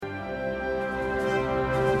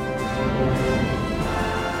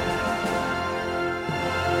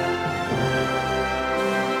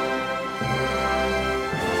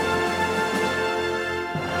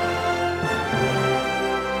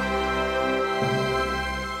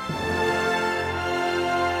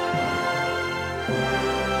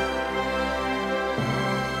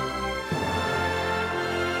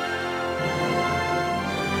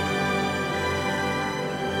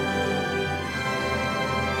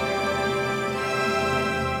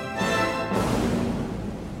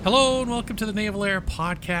Hello and welcome to the Naval Air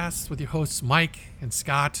Podcast with your hosts Mike and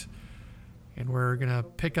Scott. And we're going to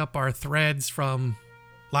pick up our threads from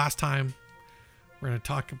last time. We're going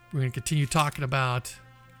to continue talking about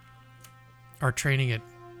our training at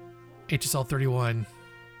HSL 31,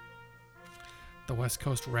 the West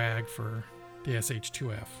Coast RAG for the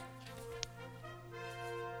SH-2F.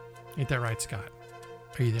 Ain't that right, Scott?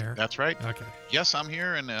 Are you there? That's right. Okay. Yes, I'm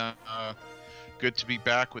here, and good to be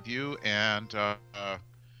back with you, and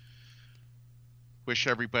wish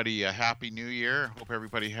everybody a happy new year. Hope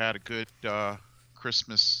everybody had a good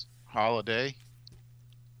Christmas holiday,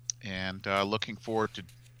 and looking forward to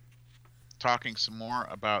talking some more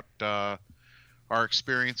about our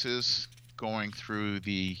experiences going through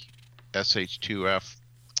the SH-2F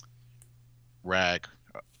RAG,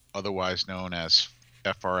 otherwise known as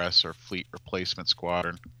FRS, or Fleet Replacement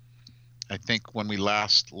Squadron. I think when we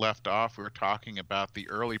last left off, we were talking about the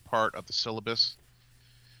early part of the syllabus.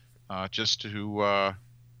 Just to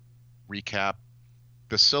recap,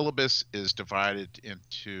 the syllabus is divided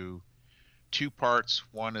into two parts.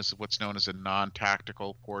 One is what's known as a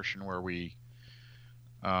non-tactical portion, where we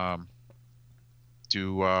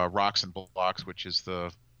do rocks and blocks, which is the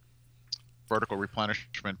vertical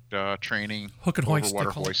replenishment training. Hook and hoist.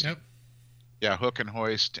 Overwater hoist. Yep. Yeah, hook and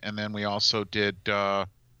hoist. And then we also did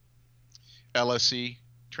LSE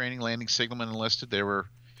training, landing signalman enlisted.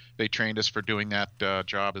 They trained us for doing that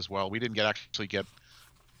job as well. We didn't actually get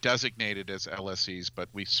designated as LSEs, but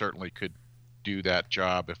we certainly could do that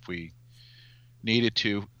job if we needed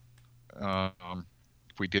to.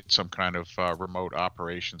 If we did some kind of remote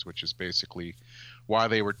operations, which is basically why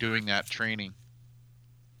they were doing that training.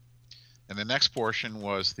 And the next portion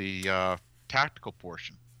was the tactical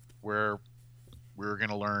portion, where we were going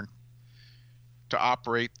to learn to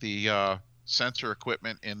operate the sensor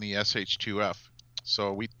equipment in the SH-2F.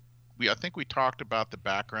 So I think we talked about the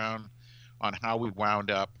background on how we wound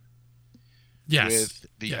up with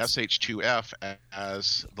the SH-2F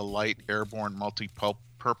as the Light Airborne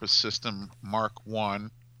Multi-Purpose System Mark I.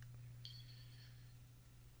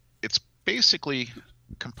 It's basically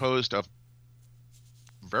composed of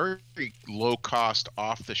very low-cost,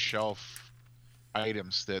 off-the-shelf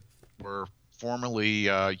items that were formerly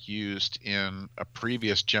used in a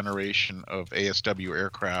previous generation of ASW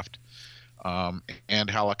aircraft and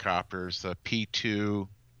helicopters, the P2,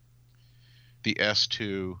 the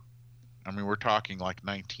S2. I mean, we're talking like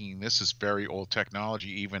this is very old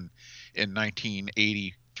technology. Even in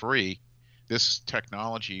 1983, this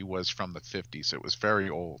technology was from the 50s. It was very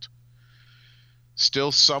old.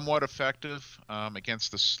 Still somewhat effective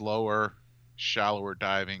against the slower, shallower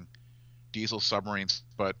diving diesel submarines,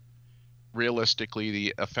 but realistically,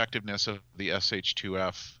 the effectiveness of the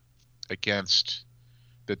SH-2F against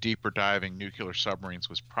the deeper diving nuclear submarines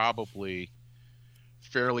was probably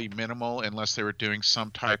fairly minimal, unless they were doing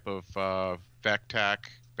some type of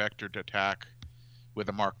vectored attack with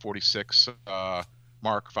a Mark 46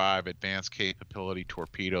 Mark 5 advanced capability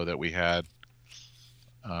torpedo that we had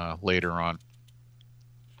later on.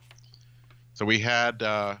 So we had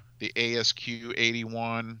the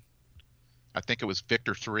ASQ-81, I think it was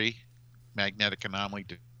Victor 3 magnetic anomaly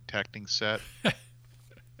detecting set.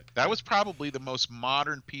 That was probably the most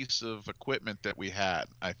modern piece of equipment that we had,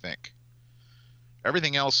 I think.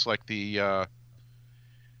 Everything else, like the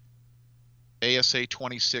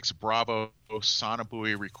ASA-26 Bravo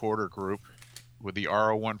sonobuoy recorder group with the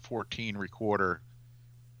RO-114 recorder,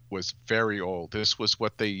 was very old. This was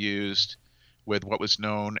what they used with what was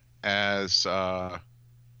known as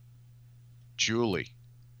Julie.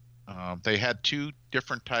 They had two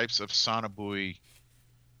different types of sonobuoy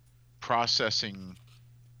processing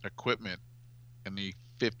equipment in the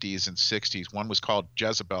 50s and 60s. One was called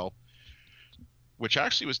Jezebel, which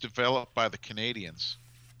actually was developed by the Canadians,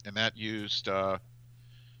 and that used passive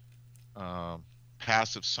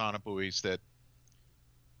sonobuoys that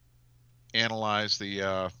analyzed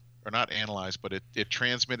but it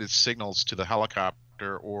transmitted signals to the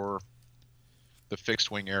helicopter or the fixed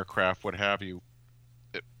wing aircraft, what have you.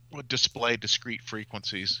 It would display discrete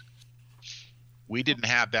frequencies. We didn't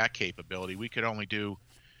have that capability. We could only do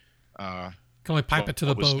can only pipe it to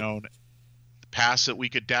the boat. Passive. We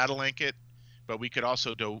could data link it, but we could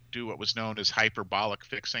also do what was known as hyperbolic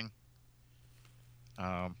fixing.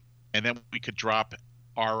 And then we could drop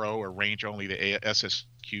RO, or range only, the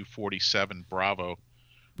SSQ-47 Bravo.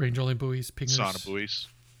 Range only buoys, pingers. Sonobuoys.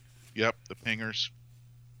 Yep, the pingers.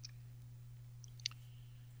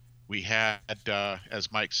 We had,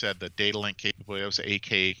 as Mike said, the data link capability. It was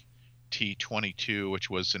AKT-22, which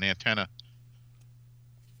was an antenna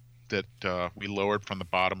that we lowered from the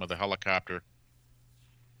bottom of the helicopter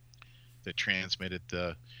that transmitted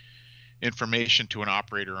the information to an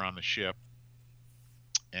operator on the ship.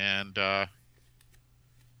 And let's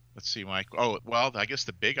see, Mike. Oh, well, I guess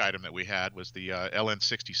the big item that we had was the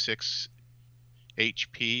LN66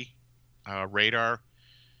 HP radar,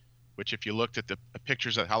 which, if you looked at the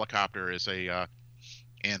pictures of the helicopter, is a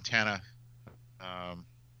antenna, kind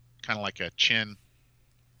of like a chin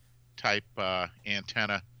type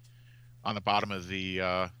antenna on the bottom of the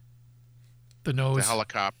nose, the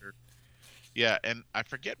helicopter. Yeah, and I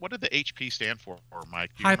forget, what did the HP stand for,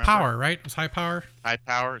 Mike? Do you high remember? power, right? It was high power. High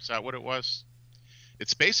power, is that what it was?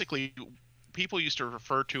 It's basically, people used to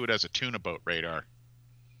refer to it as a tuna boat radar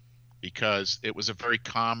because it was a very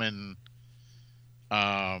common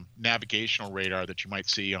navigational radar that you might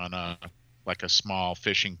see on a small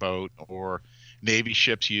fishing boat, or Navy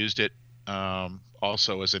ships used it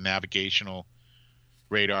also as a navigational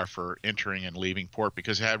radar for entering and leaving port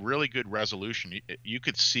because it had really good resolution. You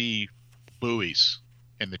could see buoys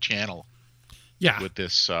in the channel. Yeah. With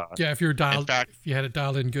this. If you're dialed, if you had it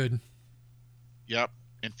dialed in good. Yep.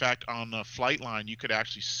 In fact, on the flight line, you could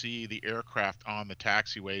actually see the aircraft on the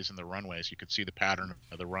taxiways and the runways. You could see the pattern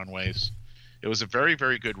of the runways. It was a very,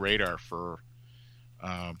 very good radar for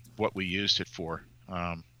what we used it for.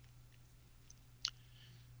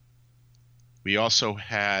 We also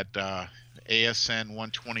had ASN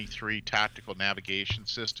 123 tactical navigation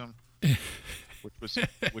system,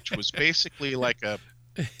 which was basically like a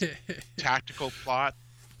tactical plot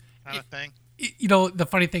kind of thing. The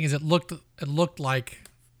funny thing is, it looked like,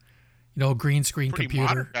 a green screen Pretty computer.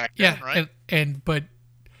 Modern back then, right? But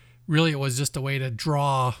really, it was just a way to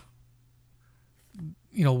draw,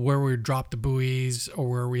 where we would drop the buoys or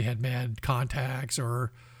where we had mad contacts,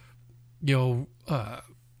 or, it was.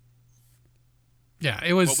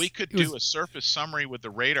 Well, we could do a surface summary with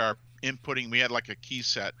the radar inputting. We had like a key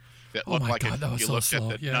set that looked like God, that was you so looked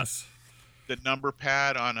slow. at the Yes. number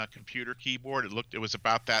pad on a computer keyboard. It was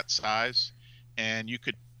about that size, and you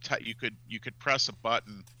could press a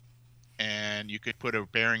button, and you could put a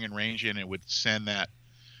bearing and range in. It would send that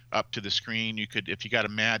up to the screen. You could, if you got a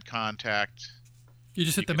mad contact, you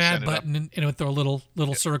just hit the mad button and it would throw a little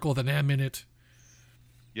circle with an M in it.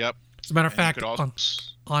 Yep. As a matter of fact, on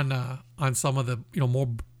some of the more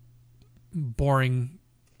boring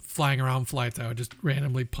flying around flights, I would just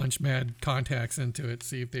randomly punch mad contacts into it,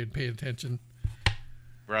 see if they'd pay attention.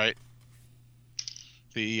 Right.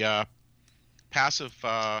 The passive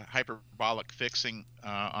hyperbolic fixing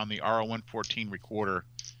on the RO-114 recorder.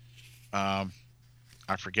 I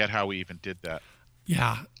forget how we even did that.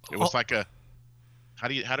 Yeah. It was like a. How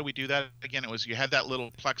do we do that again? It was, you had that little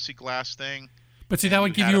plexiglass thing. But see, that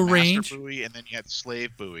would give you a range. Buoy, and then you had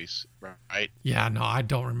slave buoys, right? Yeah, no, I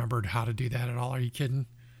don't remember how to do that at all. Are you kidding?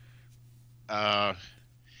 And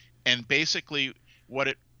basically,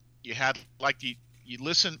 you had like you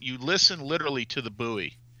listen literally to the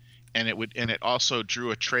buoy, and it also drew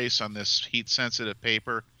a trace on this heat sensitive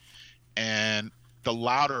paper, and the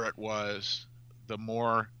louder it was, the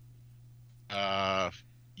more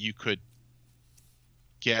you could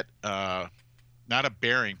get not a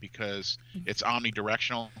bearing because it's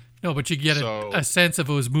omnidirectional. No, but you get a sense of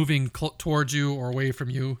it was moving towards you or away from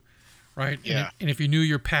you, right? Yeah. And if you knew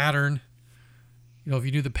your pattern, if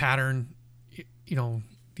you knew the pattern,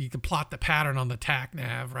 you could plot the pattern on the TAC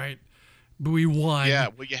nav, right? Buoy 1. Yeah,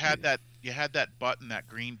 well, you had that button, that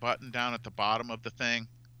green button down at the bottom of the thing,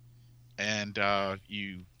 and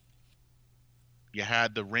you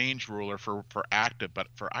had the range ruler for active, but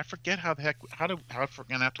I forget how the heck we're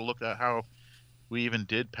gonna have to look at how we even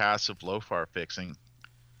did passive LOFAR fixing.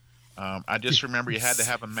 I just remember you had to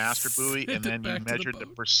have a master buoy, and then you measured the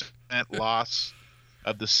percent loss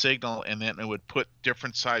of the signal, and then it would put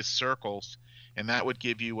different size circles, and that would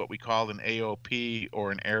give you what we called an AOP,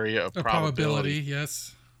 or an area of probability.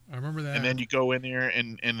 Yes, I remember that. And then you go in there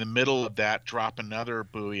and in the middle of that, drop another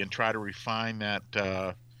buoy and try to refine that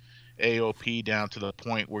AOP down to the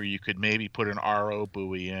point where you could maybe put an RO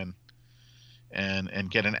buoy in and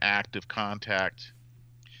get an active contact.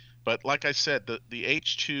 But like I said, the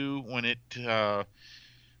H2,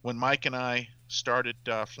 when Mike and I started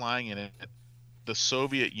flying in it, the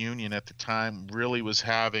Soviet Union at the time really was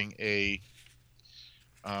having a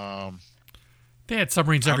they had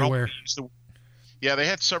submarines everywhere. Yeah, they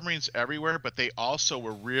had submarines everywhere, but they also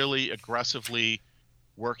were really aggressively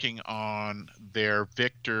working on their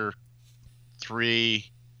Victor 3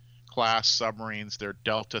 class submarines, their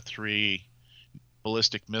Delta 3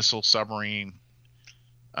 ballistic missile submarine,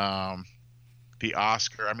 the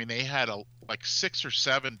Oscar. I mean, they had like 6 or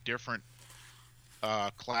 7 different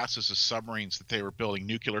classes of submarines that they were building,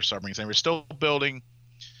 nuclear submarines. They were still building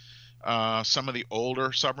some of the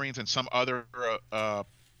older submarines and some other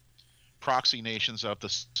proxy nations of the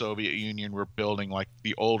Soviet Union were building, like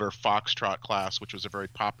the older Foxtrot class, which was a very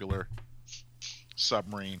popular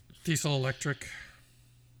submarine. Diesel electric.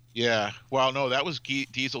 Yeah. Well, no, that was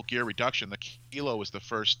diesel gear reduction. The Kilo was the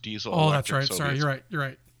first diesel. Oh, that's right. Soviet. Sorry, you're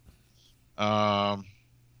right.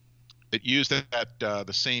 It used the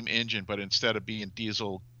same engine, but instead of being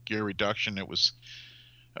diesel gear reduction, it was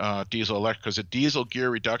diesel electric, because a diesel gear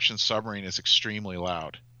reduction submarine is extremely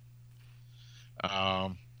loud.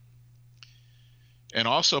 And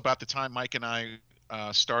also, about the time Mike and I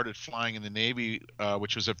started flying in the Navy,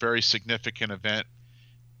 which was a very significant event,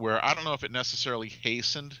 where I don't know if it necessarily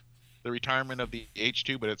hastened the retirement of the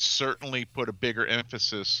H-2, but it certainly put a bigger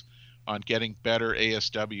emphasis on getting better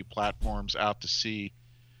ASW platforms out to sea.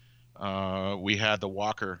 We had the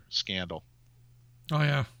Walker scandal. Oh,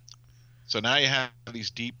 yeah. So now you have these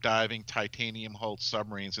deep diving titanium hulled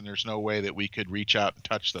submarines, and there's no way that we could reach out and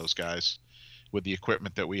touch those guys with the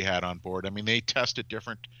equipment that we had on board. I mean, they tested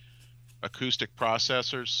different acoustic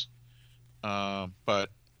processors, but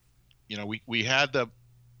we had the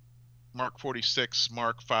Mark 46,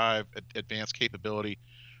 Mark 5 advanced capability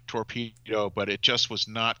torpedo, but it just was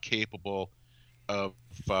not capable of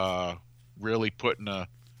really putting a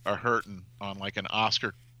hurting on like an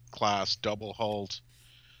Oscar class double hulled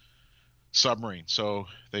submarine. So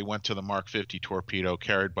they went to the Mark 50 torpedo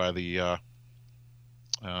carried by the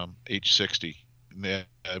H-60.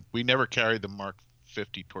 We never carried the Mark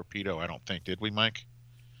 50 torpedo, I don't think, did we, Mike?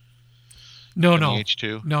 No.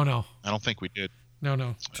 H-2? No. I don't think we did.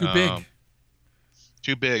 No. Too big.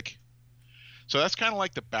 Too big. So that's kind of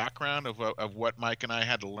like the background of what Mike and I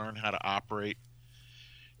had to learn how to operate.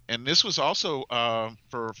 And this was also,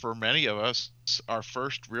 for many of us, our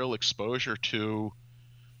first real exposure to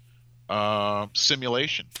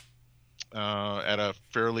simulation at a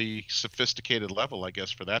fairly sophisticated level, I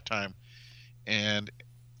guess, for that time. And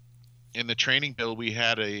in the training build, we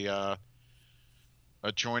had a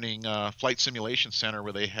adjoining flight simulation center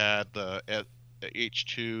where they had the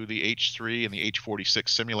H-2, the H-3, and the H-46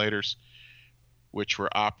 simulators, which were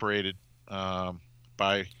operated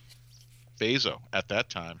by Bezo at that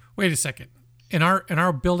time. Wait a second. In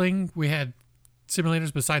our building, we had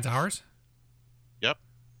simulators besides ours? Yep.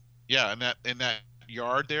 Yeah, and in that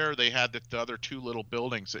yard there, they had the other two little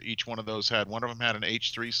buildings that each one of those had. One of them had an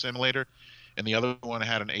H-3 simulator, and the other one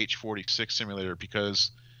had an H-46 simulator, because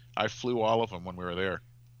I flew all of them when we were there.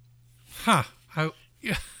 Huh. I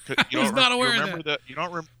was not aware of that.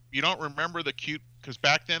 You don't remember the cute, because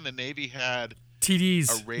back then the Navy had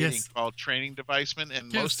TDs, a rating called training devicemen,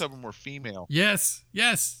 and most of them were female. Yes.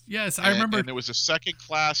 I remember. And there was a second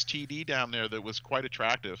class TD down there that was quite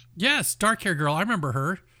attractive. Yes, dark hair girl. I remember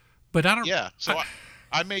her, but I don't. Yeah, so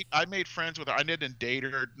I made friends with her. I didn't date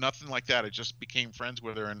her, nothing like that. I just became friends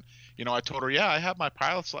with her, and I told her, yeah, I have my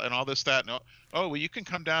pilot's and all this, that, and oh, well, you can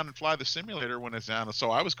come down and fly the simulator when it's down. So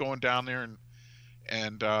I was going down there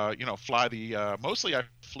and fly the. Mostly I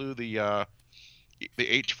flew the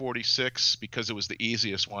H-46 because it was the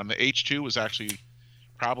easiest one. The H-2 was actually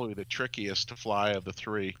probably the trickiest to fly of the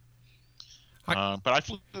three. But I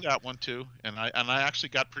flew that one too, and I actually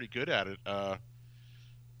got pretty good at it.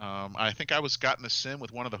 I think I was got in the sim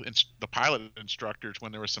with one of the pilot instructors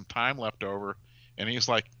when there was some time left over, and he's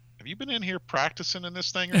like, "Have you been in here practicing in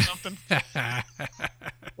this thing or something?"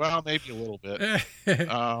 Well, maybe a little bit.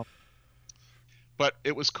 But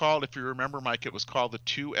it was called, if you remember, Mike, it was called the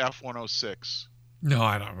 2 F-106. No,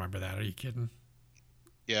 I don't remember that. Are you kidding?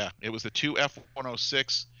 Yeah, it was the 2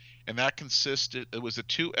 F-106, and that consisted. It was a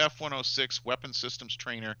 2 F-106 weapon systems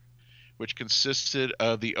trainer, which consisted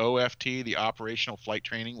of the OFT, the operational flight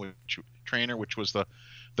training which was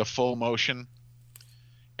the full motion,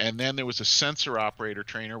 and then there was a sensor operator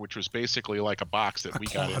trainer, which was basically like a box that we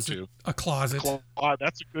got into. A closet.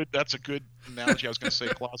 That's a good analogy. I was going to say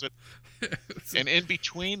closet. And in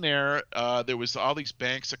between there was all these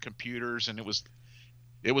banks of computers, and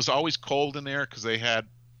it was always cold in there because they had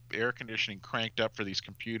air conditioning cranked up for these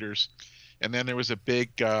computers. And then there was a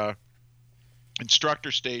big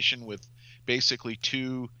instructor station with basically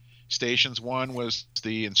two stations. One was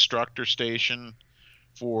the instructor station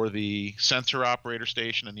for the sensor operator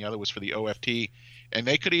station, and the other was for the OFT. And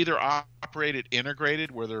they could either operate it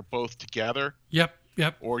integrated, where they're both together. Yep.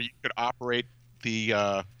 Or you could operate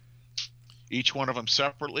the each one of them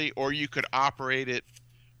separately, or you could operate it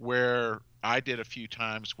where I did a few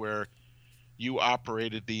times, where you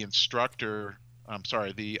operated the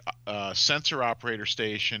sensor operator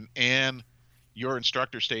station and your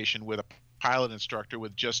instructor station with a pilot instructor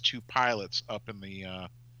with just two pilots up in the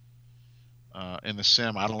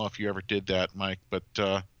sim. I don't know if you ever did that, Mike, but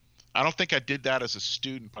I don't think I did that as a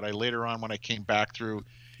student, but I later on when I came back through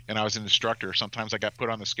and I was an instructor, sometimes I got put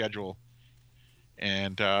on the schedule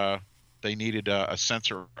and they needed a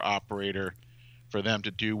sensor operator for them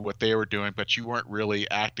to do what they were doing, but you weren't really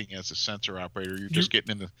acting as a sensor operator. You're just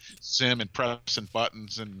getting in the sim and pressing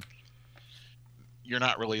buttons, and you're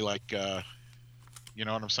not really like, you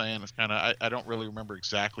know what I'm saying? It's kind of, I don't really remember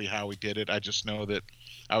exactly how we did it. I just know that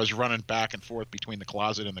I was running back and forth between the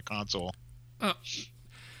closet and the console.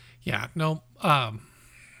 Yeah, no.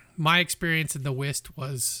 My experience in the WIST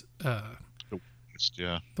was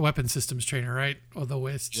yeah, the weapon systems trainer, right? Or the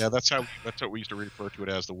WIST. Yeah, that's what we used to refer to it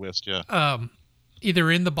as, the WIST. Yeah.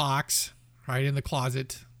 Either in the box, right, in the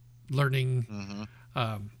closet, learning.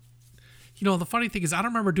 Mm-hmm. You know, the funny thing is, I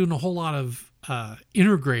don't remember doing a whole lot of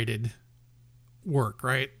integrated work,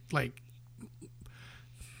 right? Like,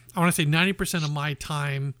 I want to say 90% of my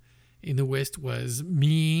time in the WIST was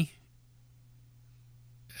me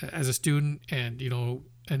as a student and, you know,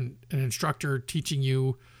 an instructor teaching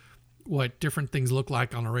you what different things look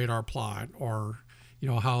like on a radar plot, or, you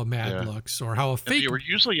know, how a MAD looks, or how a fake. And they were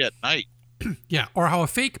usually at night. Yeah, or how a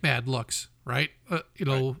fake MAD looks, right? You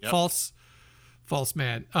know, right. Yep. false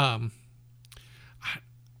MAD. You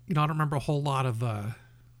know, I don't remember a whole lot of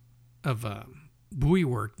buoy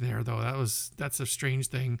work there, though. That's a strange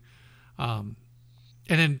thing. And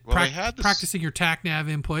then practicing your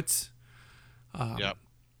TACNAV inputs. Yep.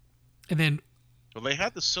 And then, well, they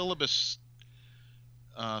had the syllabus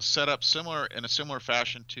set up in a similar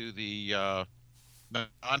fashion to the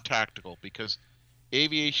non-tactical, because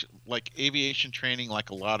aviation training,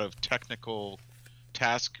 like a lot of technical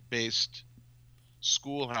task-based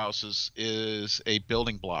schoolhouses, is a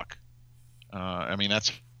building block. I mean,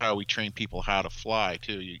 that's how we train people how to fly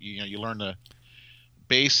too. You learn the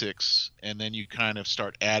basics, and then you kind of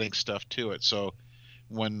start adding stuff to it. So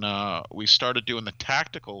when we started doing the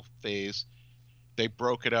tactical phase, they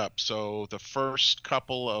broke it up. So the first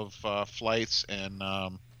couple of flights and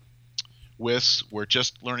WIS were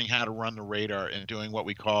just learning how to run the radar and doing what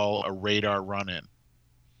we call a radar run-in.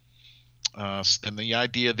 And the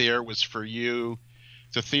idea there was for you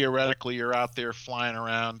to, theoretically, you're out there flying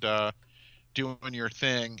around doing your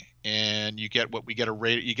thing, and you get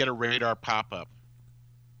a radar pop-up,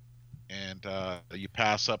 and you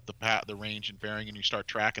pass up the range and bearing, and you start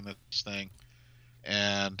tracking this thing,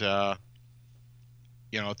 and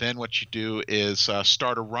then what you do is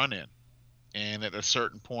start a run-in, and at a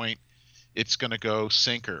certain point, it's going to go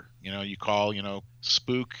sinker. You call,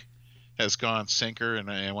 spook has gone sinker,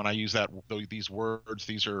 and when I use these words,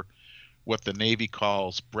 these are what the Navy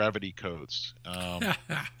calls brevity codes.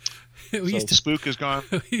 Spook has gone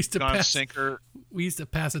sinker. We used to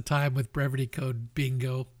pass a time with brevity code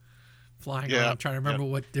bingo, flying around trying to remember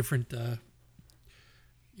what different,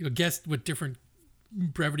 guess what different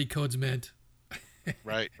brevity codes meant.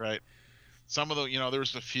 Right. Some of the,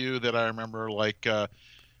 there's a few that I remember, like,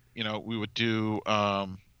 we would do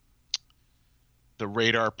the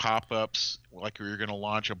radar pop-ups, like we were going to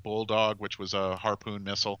launch a Bulldog, which was a Harpoon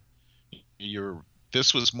missile.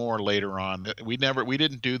 This was more later on. We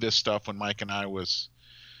didn't do this stuff when Mike and I was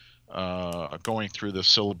going through the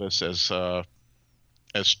syllabus as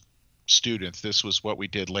students. This was what we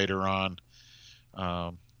did later on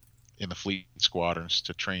in the fleet squadrons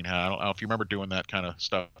to train how. I don't know if you remember doing that kind of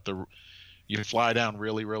stuff. You fly down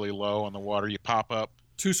really, really low on the water. You pop up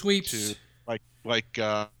 2 sweeps to like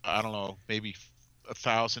I don't know, maybe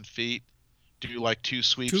 1,000 feet. Do like 2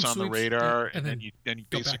 sweeps on the radar, and then you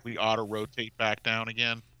basically auto rotate back down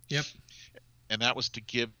again. Yep. And that was to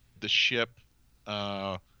give the ship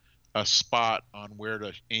a spot on where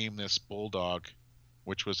to aim this Bulldog,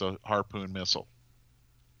 which was a Harpoon missile.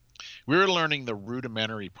 We were learning the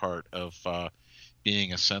rudimentary part of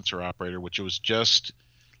being a sensor operator, which was just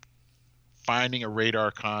finding a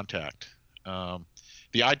radar contact.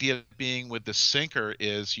 The idea being with the sinker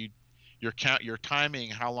is you're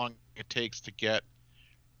timing how long it takes to get,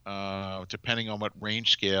 depending on what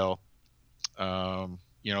range scale,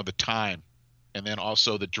 the time, and then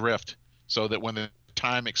also the drift, so that when the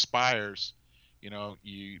time expires,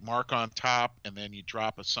 you mark on top, and then you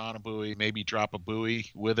drop a sonobuoy, maybe drop a buoy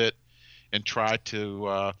with it, and try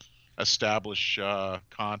to establish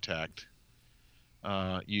contact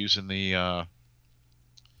using the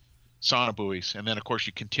sonobuoys. And then, of course,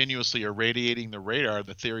 you continuously are radiating the radar.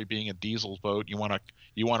 The theory being a diesel boat, you want to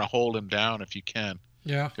hold him down if you can.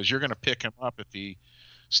 Yeah. Because you're going to pick him up if he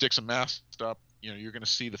sticks a mast up. You're going to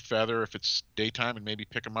see the feather if it's daytime, and maybe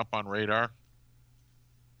pick him up on radar.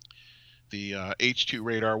 The H2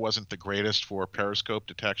 radar wasn't the greatest for periscope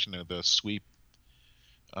detection of the sweep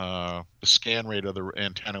the scan rate of the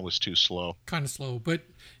antenna was too slow. Kind of slow, but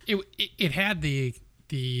it had the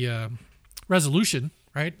resolution,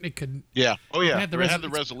 right? It could. Yeah. Oh yeah. It had the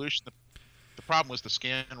resolution. The problem was the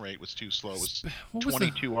scan rate was too slow. It was What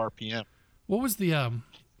 22 RPM. What was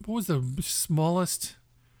the smallest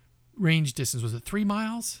range distance? Was it 3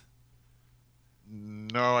 miles?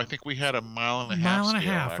 No, I think we had a mile and a half. Mile and a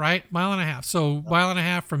scale, half, actually. right? Mile and a half. So mile and a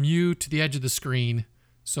half from you to the edge of the screen.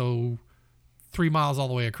 So 3 miles all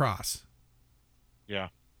the way across. Yeah.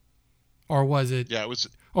 Or was it? Yeah, it was.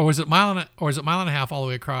 Or was it mile and a half all the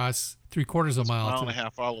way across? 3/4 of a mile. Mile and a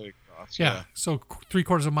half all the way across. Yeah. So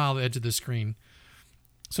 3/4 of a mile the edge of the screen.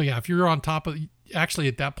 So yeah, if you're on top of, actually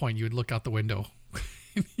at that point you would look out the window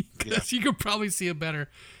because you could probably see it better,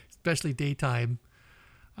 especially daytime.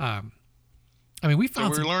 I mean, we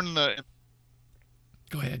found. So we're learning the.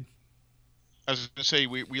 Go ahead. I was going to say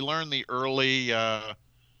we learned the early,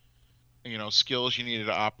 skills you needed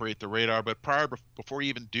to operate the radar, but before you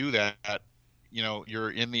even do that,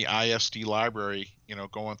 you're in the ISD library,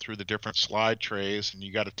 going through the different slide trays, and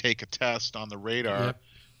you got to take a test on the radar. Yep.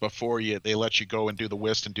 Before they let you go and do the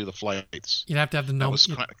WIST and do the flights. You'd have to the That was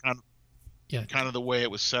kind of the way it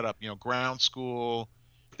was set up. Ground school,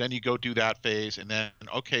 then you go do that phase, and then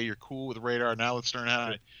okay, you're cool with radar. Now let's learn how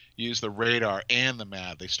to use the radar and the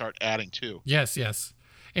MAD. They start adding too. Yes,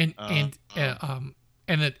 and in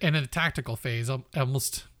the tactical phase,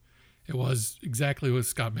 almost it was exactly what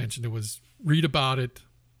Scott mentioned. It was read about it,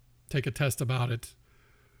 take a test about it,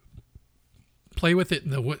 play with it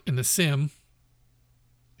in the sim.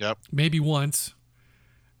 Yep. Maybe once,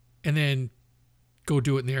 and then go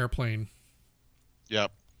do it in the airplane.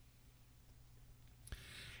 Yep.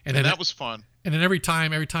 And then that was fun. And then every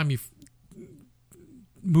time you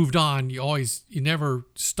moved on, you never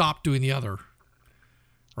stopped doing the other.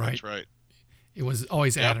 Right. That's right. It was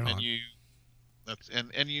always added on.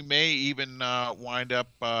 And you may even wind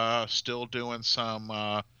up still doing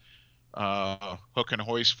some hook and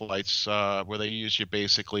hoist flights where they use you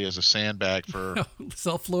basically as a sandbag for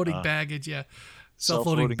self-loading baggage. Yeah.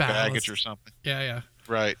 Self-loading baggage or something. Yeah.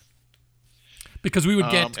 Right. Because we would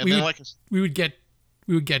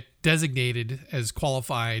get designated as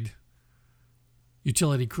qualified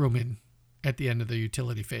utility crewmen at the end of the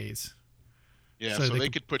utility phase. Yeah, so they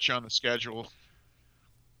could put you on the schedule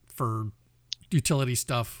for utility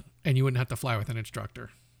stuff, and you wouldn't have to fly with an instructor.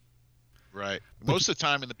 Right. Most of the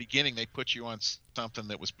time in the beginning, they put you on something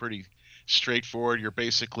that was pretty straightforward. You're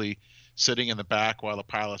basically sitting in the back while the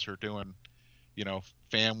pilots are doing,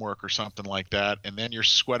 fan work or something like that, and then you're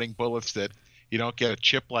sweating bullets that you don't get a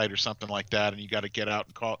chip light or something like that, and you got to get out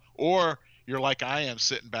and call. Or you're like I am,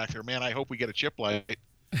 sitting back there, man, I hope we get a chip light.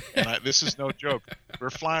 And this is no joke. We're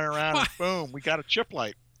flying around, and boom, we got a chip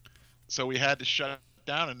light. So we had to shut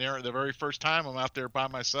down, and there, the very first time I'm out there by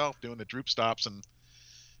myself doing the droop stops and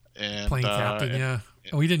plane captain, yeah.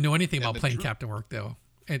 We didn't know anything about plane captain work though.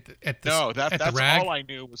 That's all I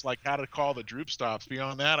knew was like how to call the droop stops.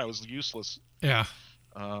 Beyond that, I was useless. Yeah.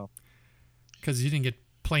 Because you didn't get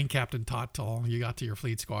plane captain taught till you got to your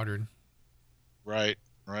fleet squadron. Right,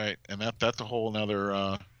 and that's a whole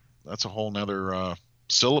nother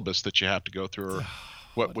syllabus that you have to go through,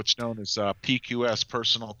 or what's known as PQS,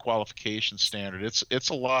 Personal Qualification Standard. It's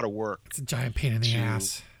a lot of work. It's a giant pain in the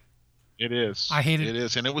ass. It is. I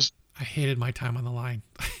hated my time on the line.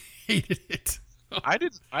 I hated it. I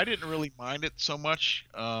didn't really mind it so much.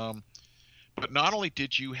 But not only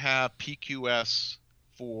did you have PQS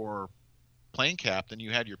for plane captain,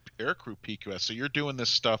 you had your aircrew PQS. So you're doing this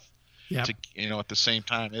stuff at the same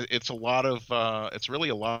time. It's really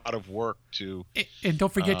a lot of work to. And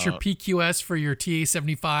don't forget your PQS for your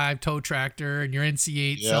TA-75 tow tractor and your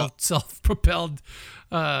NC-8 self-propelled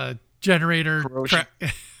generator.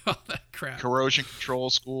 All that crap. Corrosion control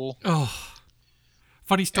school. Oh,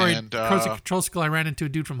 funny story. Corrosion control school. I ran into a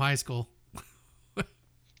dude from high school.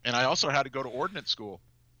 And I also had to go to ordnance school.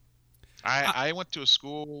 I went to a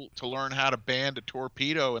school to learn how to band a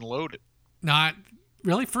torpedo and load it. Not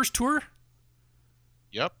really. First tour.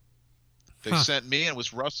 Yep. They sent me, and it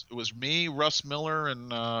was Russ. It was me, Russ Miller,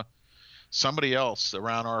 and somebody else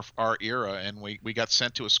around our era, and we got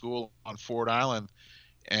sent to a school on Ford Island.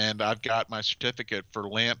 And I've got my certificate for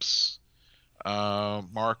LAMPS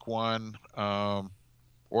Mark 1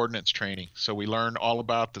 ordnance training. So we learned all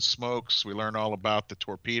about the smokes. We learned all about the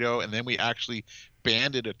torpedo. And then we actually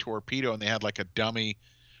banded a torpedo, and they had like a dummy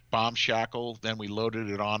bomb shackle. Then we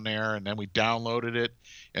loaded it on there, and then we downloaded it.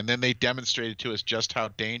 And then they demonstrated to us just how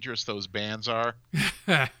dangerous those bands are.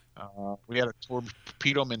 We had a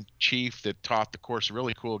torpedo man chief that taught the course, a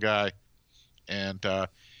really cool guy. And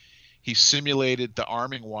he simulated the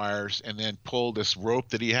arming wires and then pulled this rope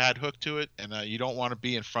that he had hooked to it. And you don't want to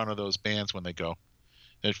be in front of those bands when they go.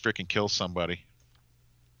 They'd freaking kill somebody.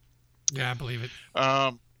 Yeah, I believe it.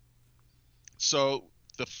 So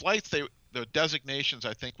the flights, the designations,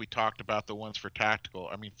 I think we talked about the ones for tactical.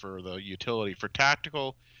 I mean, for the utility. For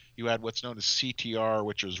tactical, you had what's known as CTR,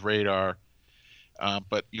 which was radar.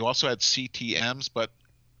 But you also had CTMs. But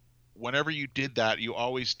whenever you did that, you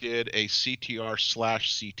always did a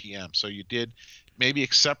CTR/CTM. So you did, maybe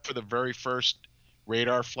except for the very first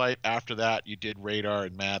radar flight. After that, you did radar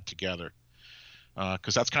and MAD together.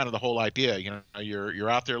 Because that's kind of the whole idea. You know, you're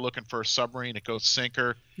out there looking for a submarine. It goes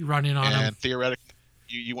sinker. You run in on them. And theoretically,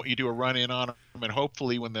 you do a run in on them, and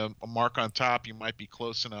hopefully, when the mark on top, you might be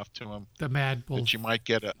close enough to them. The MAD will. That you might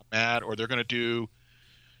get a MAD, or they're going to do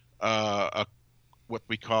what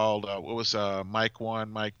we called what was Mike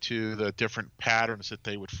 1, Mike 2, the different patterns that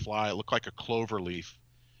they would fly. It looked like a clover leaf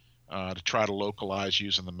to try to localize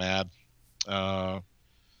using the MAD. And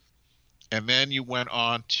then you went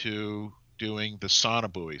on to doing the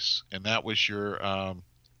sonobuoys, and that was your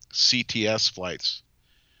CTS flights.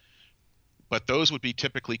 But those would be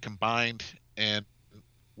typically combined and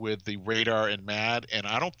with the radar and MAD, and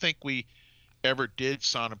I don't think we ever did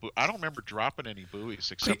sonobuoy. I don't remember dropping any buoys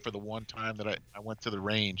except for the one time that I went to the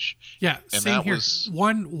range. Yeah, and same that here. was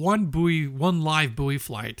One buoy, one live buoy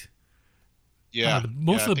flight. Yeah,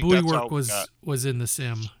 most of the buoy work was in the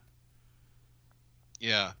sim.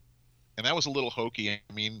 Yeah, and that was a little hokey. I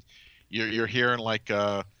mean, you're hearing like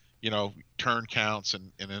turn counts,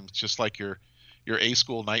 and then it's just like your A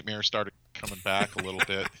school nightmare started coming back a little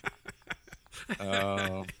bit.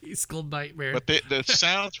 A school nightmare. But the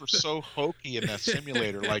sounds were so hokey in that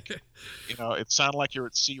simulator. Like, it sounded like you're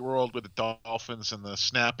at SeaWorld with the dolphins and the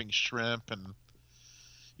snapping shrimp and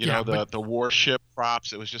the warship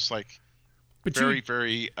props. It was just like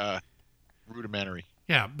very rudimentary.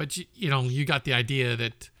 Yeah, but you got the idea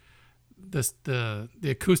that the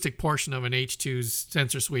acoustic portion of an H2's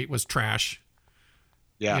sensor suite was trash.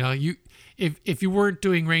 Yeah. If you weren't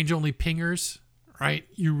doing range only pingers, right?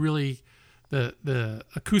 You really the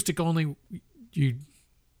acoustic only it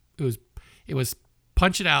was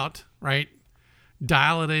punch it out, right?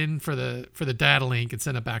 Dial it in for the data link and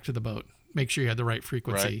send it back to the boat. Make sure you had the right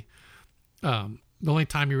frequency. Right. The only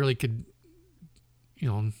time you really could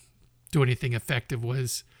do anything effective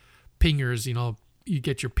was pingers. You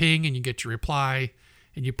get your ping and you get your reply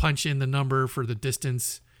and you punch in the number for the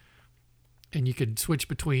distance and you could switch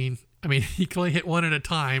between. I mean, you can only hit one at a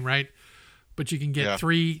time, right? But you can get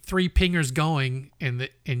three pingers going, and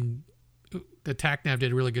the TACNAV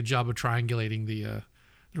did a really good job of triangulating the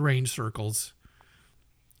range circles,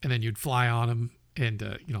 and then you'd fly on them and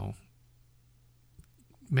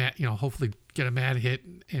hopefully get a MAD hit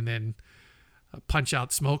and then punch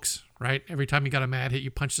out smokes, right? Every time you got a MAD hit,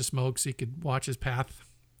 you punch the smoke so you could watch his path.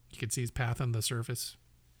 You could see his path on the surface.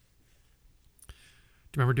 Do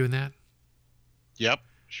you remember doing that? Yep,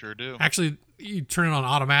 sure do. Actually, you turn it on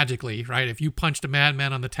automatically, right? If you punched a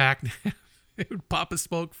madman on the TACNAV, it would pop a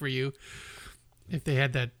smoke for you if they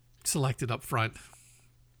had that selected up front.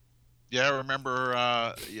 Yeah, I remember,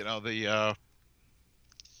 the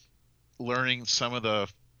learning some of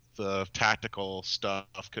the tactical stuff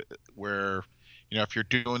where, if you're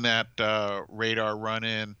doing that radar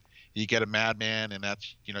run-in, you get a madman, and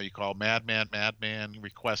that's, you call madman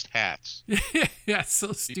request hats. Yeah, it's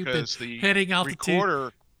so stupid. Because the heading altitude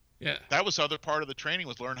recorder, that was the other part of the training,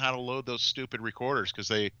 was learn how to load those stupid recorders, because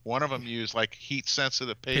one of them used like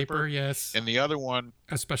heat-sensitive paper. Yes. And the other one,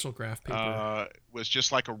 a special graph paper, was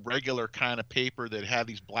just like a regular kind of paper that had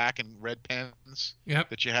these black and red pens. Yep.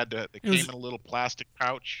 That you had to. It came in a little plastic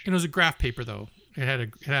pouch. It was a graph paper though. It had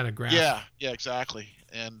a graph. Yeah, exactly.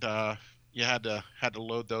 And you had to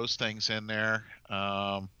load those things in there.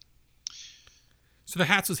 So the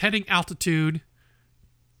hats was heading altitude,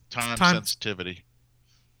 time sensitivity.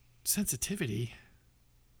 Sensitivity.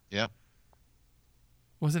 Yep.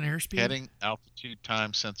 Wasn't airspeed? Heading, altitude,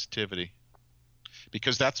 time, sensitivity.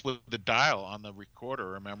 Because that's what the dial on the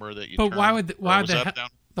recorder. Remember that you. But why would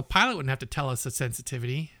the pilot wouldn't have to tell us the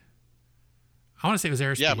sensitivity? I want to say it was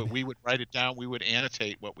airspeed. Yeah, but we would write it down. We would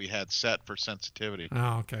annotate what we had set for sensitivity.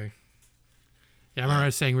 Oh, okay. Yeah, I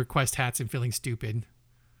remember saying request hats and feeling stupid.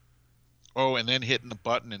 Oh, and then hitting the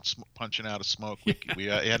button and punching out a smoke. We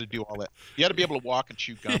had to do all that. You had to be able to walk and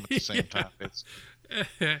chew gum at the same time.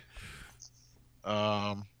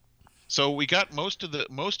 So we got most of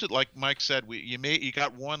like Mike said, you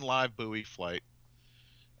got one live buoy flight.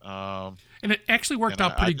 And it actually worked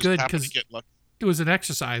out pretty good because it was an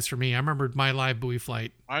exercise for me. I remembered my live buoy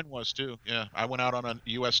flight. Mine was too. Yeah, I went out on a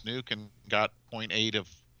U.S. nuke and got 0.8 of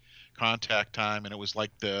contact time, and it was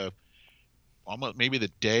like almost maybe the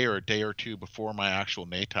day or a day or two before my actual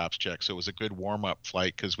NATOPS check. So it was a good warm up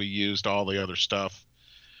flight because we used all the other stuff.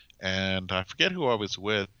 And I forget who I was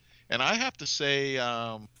with. And I have to say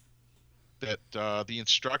that the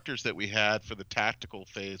instructors that we had for the tactical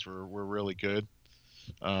phase were really good.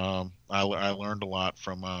 I learned a lot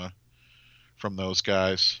from those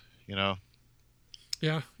guys, you know.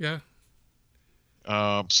 Yeah, yeah.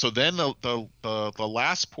 So then the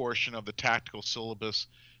last portion of the tactical syllabus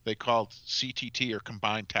they called CTT, or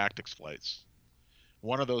combined tactics flights.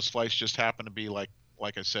 One of those flights just happened to be like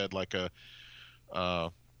I said, like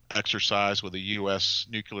a exercise with a U.S.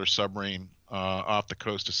 nuclear submarine off the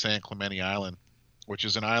coast of San Clemente Island, which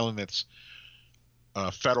is an island that's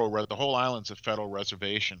federal. The whole island's a federal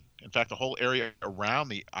reservation. In fact, the whole area around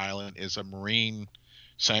the island is a marine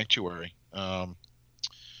sanctuary.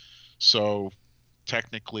 So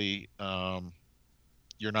technically,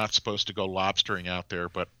 you're not supposed to go lobstering out there,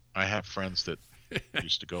 but I have friends that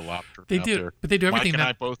used to go lobstering out there. But they do everything. Mike and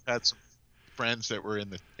I both had some friends that were in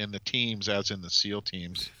the teams, as in the SEAL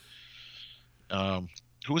teams.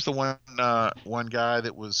 Who was the one guy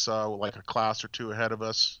that was like a class or two ahead of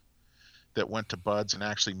us that went to BUDS and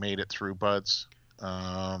actually made it through BUDS?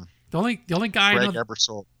 The only guy. Greg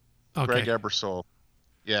Ebersole. Okay. Greg Ebersole.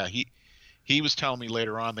 Yeah, he was telling me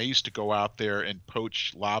later on they used to go out there and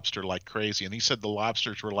poach lobster like crazy, and he said the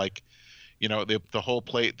lobsters were like, you know, the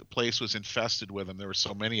place was infested with them. There were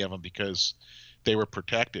so many of them because they were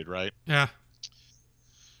protected, right? Yeah.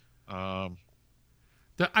 I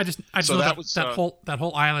just so know that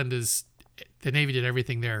whole island is, the Navy did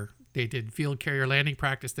everything there. They did field carrier landing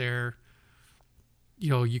practice there. You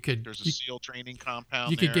know, there's a SEAL training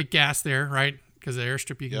compound. You could get gas there, right? Because the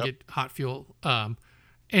airstrip, you can get hot fuel.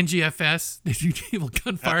 NGFS, they do naval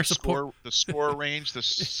gunfire support. The SCORE range, the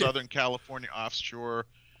Southern California Offshore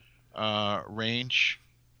Range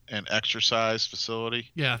and Exercise Facility.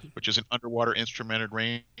 Yeah. Which is an underwater instrumented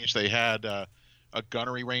range. They had a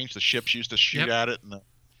gunnery range. The ships used to shoot at it, and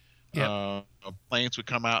the planes would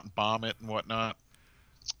come out and bomb it and whatnot.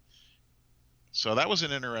 So that was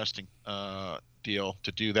an interesting deal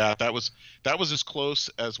to do that. That was as close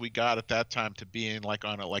as we got at that time to being like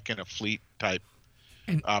in a fleet type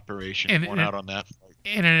operation, out on that flight.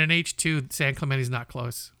 And in an H2, San Clemente's not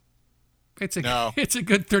close. It's a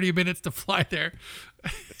good 30 minutes to fly there.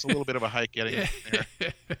 It's a little bit of a hike getting there.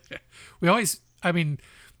 We always, I mean,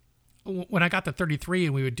 when I got to 33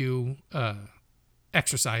 and we would do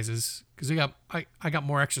exercises, because I got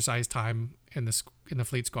more exercise time in the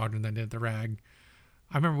fleet squadron than I did at the RAG.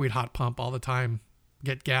 I remember we'd hot pump all the time,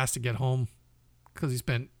 get gas to get home, because he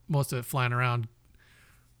spent most of it flying around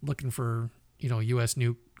looking for, you know, U.S.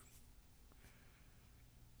 nuke.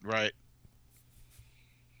 Right.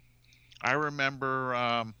 I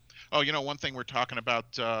remember. One thing we're talking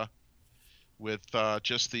about with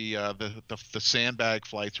just the sandbag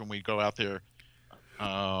flights when we go out there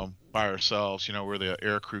by ourselves. You know, where the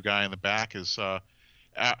aircrew guy in the back is.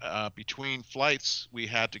 Between flights, we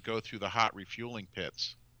had to go through the hot refueling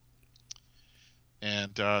pits,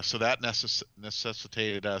 and so that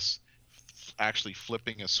necessitated us actually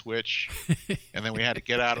flipping a switch, and then we had to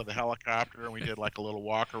get out of the helicopter, and we did like a little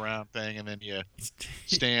walk around thing, and then you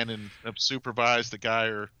stand and supervise the guy,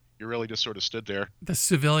 or you really just sort of stood there. The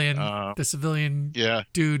civilian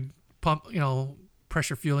dude pump,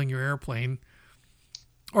 pressure fueling your airplane.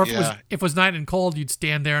 Or if it was night and cold, you'd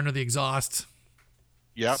stand there under the exhaust.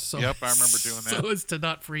 Yep, I remember doing that. So as to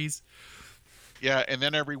not freeze. Yeah, and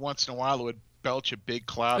then every once in a while it would belch a big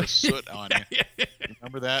cloud of soot on you.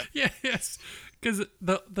 Remember that? Yes, because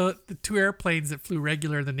the two airplanes that flew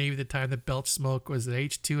regular in the Navy at the time that belched smoke was the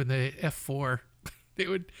H-2 and the F-4. They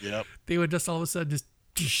would just all of a sudden just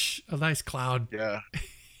a nice cloud. Yeah,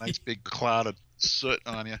 nice big cloud of soot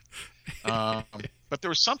on you. But there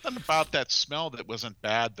was something about that smell that wasn't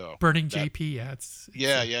bad, though. Burning JP,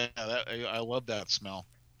 yeah. I love that smell.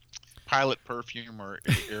 Pilot perfume or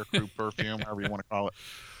aircrew perfume, however you want to call it.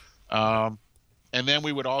 And then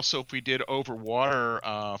we would also, if we did over water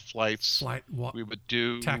flights, we would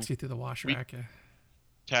do taxi through the wash rack.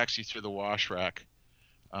 Taxi through the wash rack.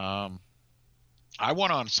 I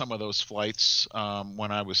went on some of those flights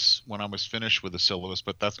when I was finished with the syllabus,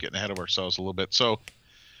 but that's getting ahead of ourselves a little bit. So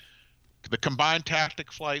the combined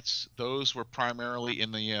tactic flights, those were primarily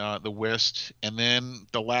in the WIST, and then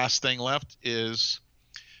the last thing left is,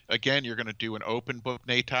 again, you're going to do an open book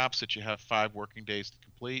NATOPS that you have 5 working days to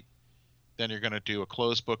complete. Then you're going to do a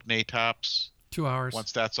closed book NATOPS. 2 hours.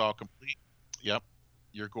 Once that's all complete, yep,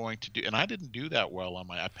 you're going to do. And I didn't do that well on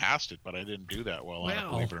I passed it, but I didn't do that well on it,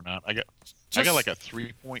 believe it or not. I got like a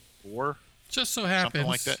 3.4. Just so happens. Something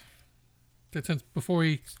like that. since before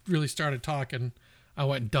we really started talking, I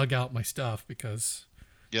went and dug out my stuff because.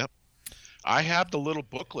 Yep. I have the little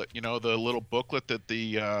booklet, the little booklet that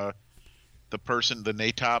the person, the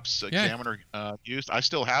NATOPS examiner used. I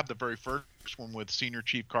still have the very first one with Senior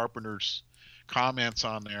Chief Carpenter's comments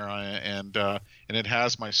on there, and it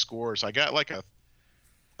has my scores. I got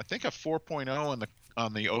I think a 4.0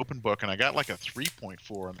 on the open book, and I got like a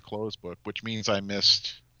 3.4 on the closed book, which means I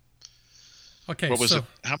missed. Okay, what was it?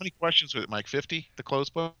 How many questions was it, Mike? 50, the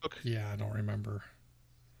closed book? Yeah, I don't remember.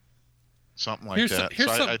 Something like that.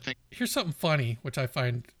 I think here's something funny, which I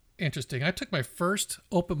find interesting. I took my first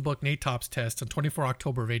open book NATOPS test on 24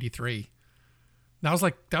 October of '83. That was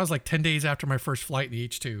like 10 days after my first flight in the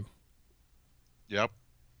H2. Yep.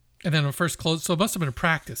 And then the first closed, so it must have been a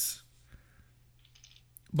practice.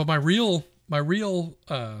 But my real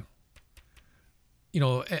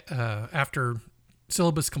after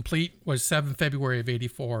syllabus complete was 7 February of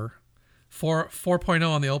 '84. 4.0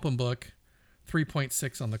 on the open book,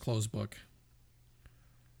 3.6 on the closed book.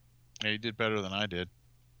 Yeah, you did better than I did.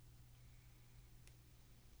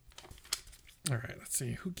 All right, let's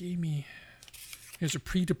see. Who gave me... Here's a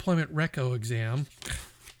pre-deployment reco exam.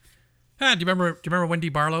 Do you remember Wendy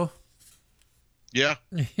Barlow? Yeah.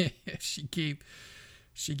 She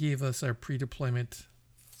gave us our pre-deployment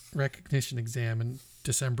recognition exam in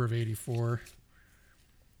December of '84.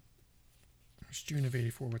 It's June of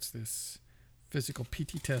 '84. What's this? Physical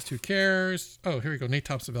PT test. Who cares? Oh, here we go.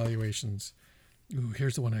 NATOPS evaluations. Ooh,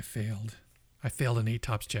 here's the one I failed. I failed an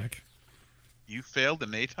NATOPS check. You failed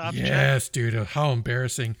an NATOPS check? Yes, dude. How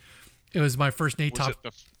embarrassing. It was my first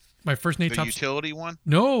NATOPS. My first NATOPS. The utility one?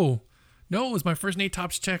 No, it was my first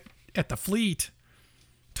NATOPS check at the fleet.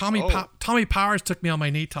 Tommy Powers took me on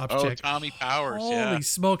my NATOPS check. Oh, Tommy Powers, Holy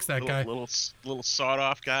smokes, that guy. Little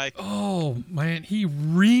sawed-off guy. Oh, man. He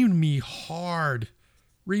reamed me hard.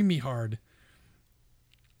 What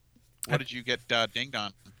did you get dinged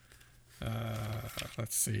on?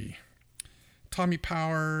 Let's see. Tommy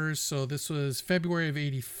Powers. So this was February of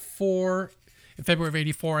 '84. In February of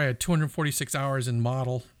 '84, I had 246 hours in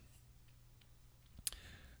model.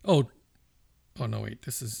 Oh no, wait.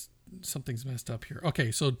 Something's messed up here.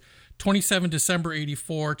 Okay, so 27 December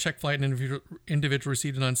 '84, check flight and individual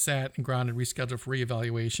received an unsat and grounded, rescheduled for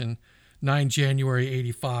reevaluation. 9 January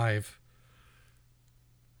 '85.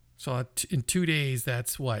 So in 2 days,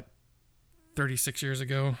 that's what, 36 years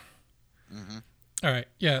ago? Mm-hmm. All right,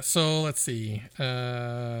 yeah, so let's see.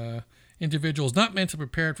 Individuals not mentally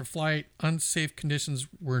prepared for flight, unsafe conditions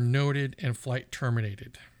were noted, and flight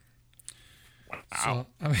terminated. Wow.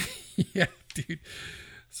 So, yeah, dude.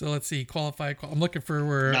 So let's see. Qualified. I'm looking for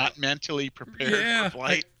where. Not mentally prepared for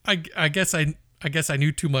flight. I guess I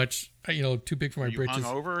knew too much. Too big for my britches. You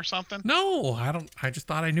hungover or something? No, I don't. I just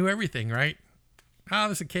thought I knew everything, right?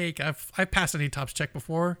 This is a cake. I've passed an NATOPS check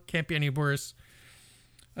before. Can't be any worse.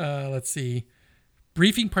 Let's see.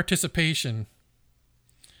 Briefing participation.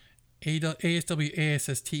 ASW,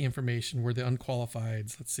 ASST information were the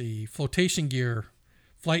unqualifieds. Let's see. Flotation gear.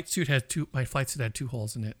 My flight suit had 2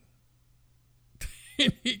 holes in it.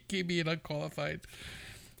 He gave me an unqualified.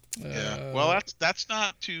 Yeah. Well, that's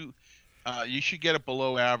not too. You should get a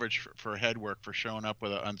below average for head work for showing up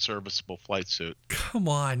with an unserviceable flight suit. Come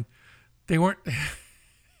on, they weren't.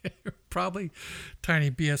 Probably tiny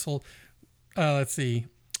BS hole. Let's see.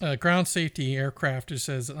 Ground safety aircraft. It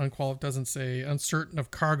says unqualified. Doesn't say uncertain of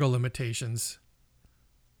cargo limitations.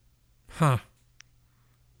 Huh.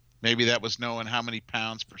 Maybe that was knowing how many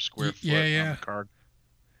pounds per square foot on the cargo.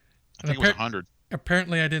 I think it was 100.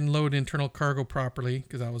 Apparently, I didn't load internal cargo properly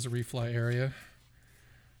because that was a refly area.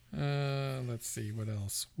 Let's see what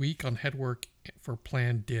else. Weak on headwork for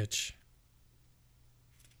planned ditch.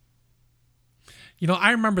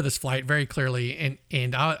 I remember this flight very clearly,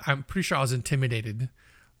 and I'm pretty sure I was intimidated.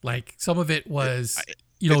 Like some of it was,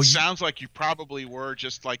 it sounds like you probably were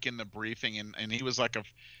just like in the briefing, and he was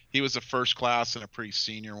he was a first class and a pretty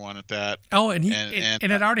senior one at that. Oh, and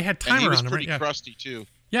it already had time around him. He was pretty crusty too.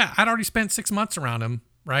 Yeah, I'd already spent 6 months around him,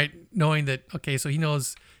 right? Knowing that, okay, so he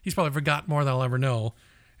knows, he's probably forgot more than I'll ever know.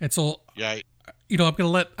 And so, yeah, I'm gonna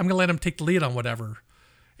let him take the lead on whatever.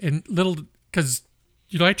 And because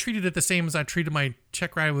I treated it the same as I treated my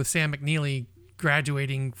check ride with Sam McNeely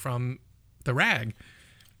graduating from the RAG.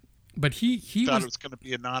 But he thought it was going to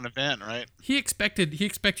be a non-event, right? He expected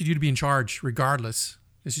you to be in charge regardless.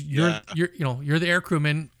 You're the air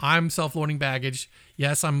crewman. I'm self-loading baggage.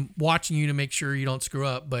 Yes, I'm watching you to make sure you don't screw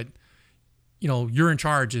up, but you're in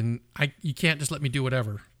charge, and you can't just let me do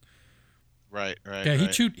whatever. Right. Yeah,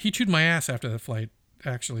 he chewed my ass after that flight,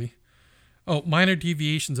 actually. Oh, minor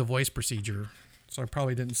deviations of voice procedure. So I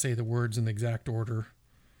probably didn't say the words in the exact order.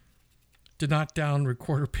 Did not down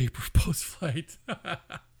recorder paper post-flight.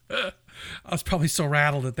 I was probably so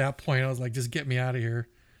rattled at that point. I was like, just get me out of here.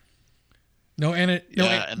 No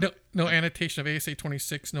annotation of ASA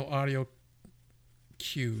 26, no audio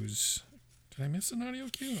cues. Did I miss an audio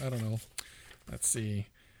cue? I don't know. Let's see.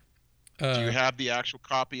 Do you have the actual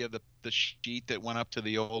copy of the sheet that went up to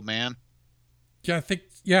the old man? Yeah, I think.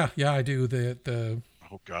 Yeah, I do. The.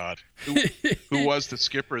 Oh God, who was the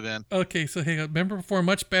skipper then? Okay, so hang on. Member performed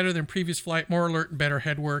much better than previous flight, more alert and better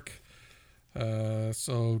head work.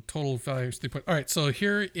 So total values 3 point. All right, so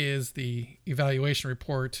here is the evaluation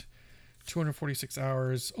report. 246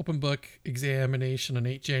 hours. Open book examination on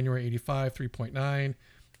 8 January 85, 3.9.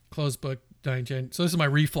 Closed book 9 Jan. So this is my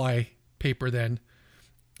refly paper then.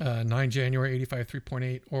 9 January 85,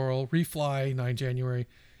 3.8. Oral refly 9 January.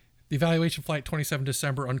 The evaluation flight 27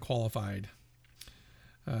 December unqualified.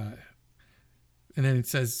 And then it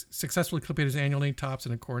says successfully completed his annual NATOPS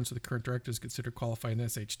in accordance with the current directives considered qualified in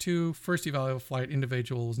SH2. First evaluable flight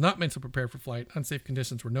individual was not mentally prepared for flight. Unsafe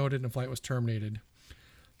conditions were noted and flight was terminated.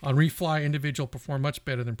 On refly, individual performed much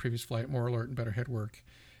better than previous flight, more alert and better head work.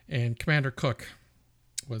 And Commander Cook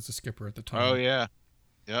was the skipper at the time. Oh yeah,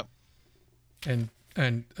 yep. And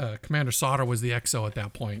Commander Sauter was the XO at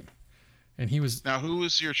that point. And he was. Now, who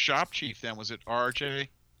was your shop chief then? Was it RJ?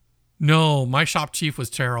 No, my shop chief was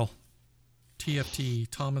Terrell. TFT,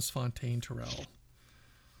 Thomas Fontaine Terrell.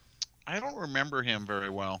 I don't remember him very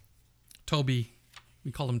well. Toby.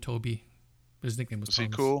 We called him Toby. His nickname was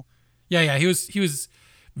Thomas. He cool? Yeah, he was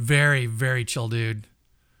very, very chill dude.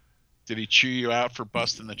 Did he chew you out for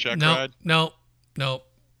busting the check ride? No. The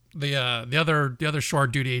other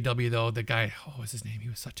short duty AW though, the guy, what was his name? He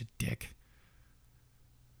was such a dick.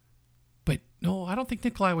 But no, I don't think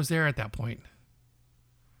Nikolai was there at that point.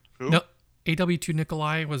 Who? No, AW2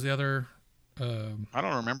 Nikolai was the other. I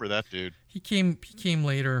don't remember that dude. He came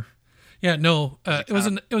later. Yeah, no. It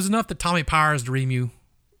was enough that Tommy Powers dream you.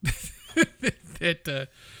 Yeah.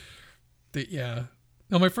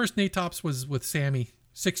 No, my first NATOPS was with Sammy.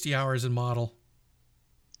 60 hours in model.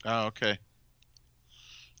 Oh, okay.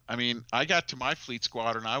 I mean, I got to my fleet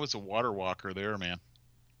squadron. I was a water walker there, man.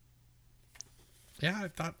 Yeah,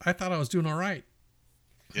 I thought I was doing all right.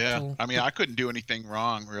 Yeah, I mean, I couldn't do anything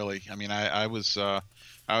wrong, really. I mean, I was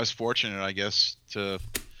fortunate, I guess,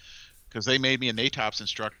 because they made me a NATOPS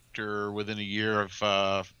instructor within a year of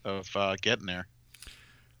getting there.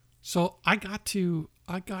 So I got to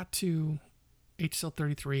HSL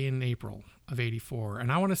 33 in April of '84, and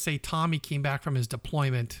I want to say Tommy came back from his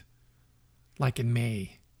deployment like in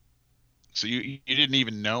May. So you didn't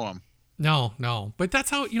even know him? No, but that's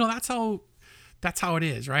how it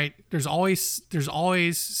is, right? There's always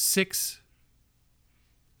six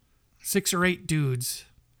or eight dudes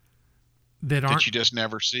that you just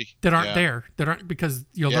never see, that aren't there, that aren't, because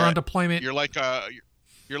they're on deployment. You're like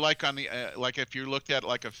on the like if you looked at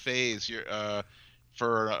like a phase,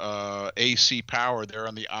 for AC power, they're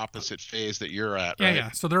on the opposite phase that you're at, right?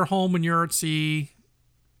 Yeah. So they're home when you're at sea,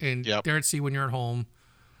 and they're at sea when you're at home.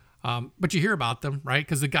 But you hear about them, right?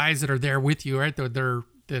 Because the guys that are there with you, right? That are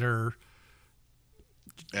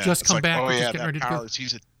just come back. Oh and yeah, just getting ready to go.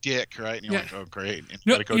 He's a dick, right? And you're like, oh great, and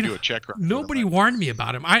No, gotta go do a check run. Nobody warned me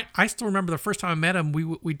about him. I still remember the first time I met him. We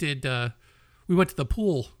went to the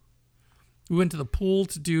pool. We went to the pool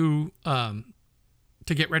to do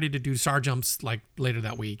to get ready to do SAR jumps like later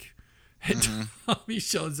that week. And Tommy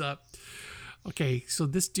shows up. Okay, so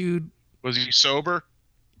this dude, was he sober?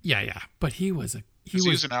 Yeah, but he was an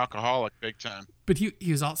alcoholic big time. But he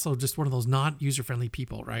was also just one of those non-user friendly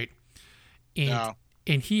people, right?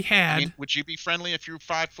 And he had. I mean, would you be friendly if you were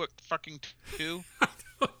 5'2"?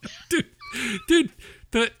 dude,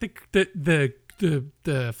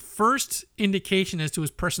 the first indication as to his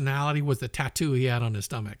personality was the tattoo he had on his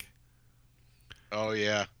stomach. Oh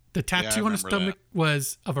yeah. The tattoo on his stomach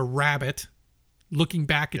was of a rabbit looking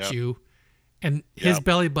back at you, and his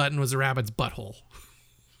belly button was a rabbit's butthole.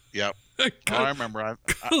 Yep. I remember.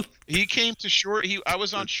 He came to shore. I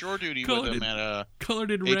was on shore duty with him at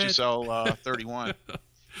colored in red. HSL 31.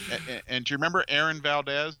 And do you remember Aaron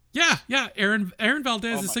Valdez? Yeah. Aaron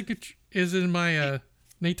Valdez is in my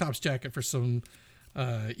NATOPS jacket for some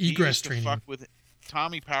egress training.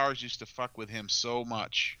 Tommy Powers used to fuck with him so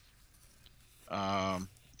much.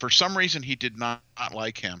 For some reason, he did not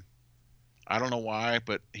like him. I don't know why,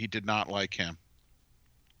 but he did not like him.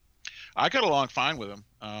 I got along fine with him.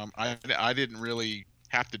 I didn't really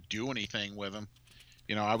have to do anything with him.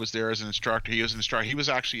 You know, I was there as an instructor. He was an instructor. He was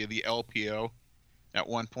actually the LPO at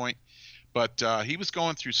one point, but he was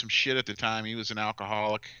going through some shit at the time. He was an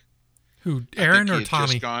alcoholic. Who, Aaron or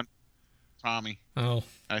Tommy? Tommy. Oh.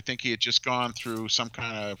 I think he had just gone through some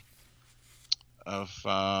kind of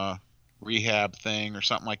rehab thing or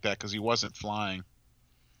something like that, because he wasn't flying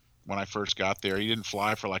when I first got there. He didn't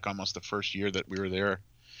fly for like almost the first year that we were there,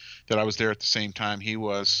 that I was there at the same time he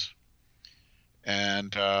was.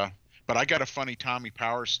 And but I got a funny Tommy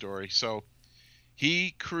Powers story. So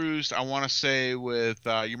he cruised, I want to say, with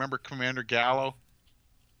you remember Commander Gallo?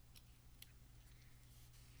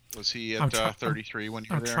 Was he at 33 when you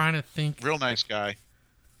were there? I'm trying to think. Real nice guy.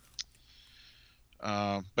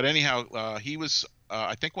 But anyhow, he was.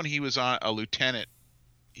 I think when he was on a lieutenant,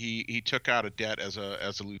 he took out a debt as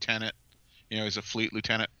a lieutenant. You know, he's a fleet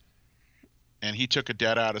lieutenant, and he took a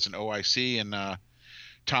debt out as an OIC. And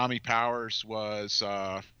Tommy Powers was,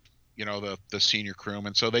 you know, the senior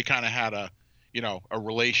crewman. So they kind of had a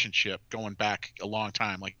relationship going back a long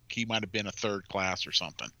time. Like he might have been a third class or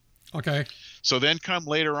something. Okay. So then come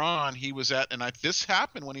later on, he was at, and this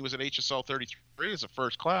happened when he was at HSL 33 as a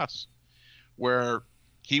first class, where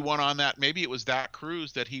he went on that, maybe it was that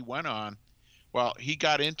cruise that he went on. Well, he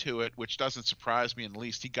got into it, which doesn't surprise me in the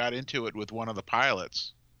least. He got into it with one of the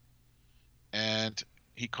pilots, and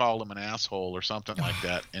he called him an asshole or something like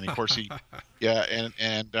that. And of course he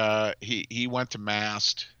went to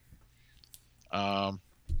mast. And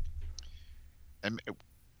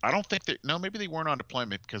I don't think maybe they weren't on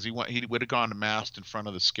deployment, because he would have gone to mast in front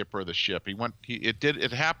of the skipper of the ship.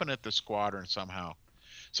 It happened at the squadron somehow.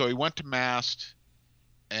 So he went to mast,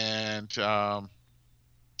 and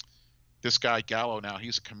this guy Gallo, now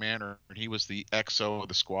he's a commander, and he was the XO of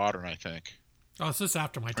the squadron, I think. Oh, so this is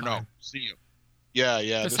after my time. Or no, see you. Yeah,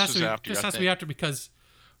 this was after. This has to be after, because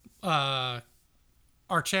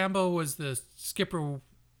Archambault was the skipper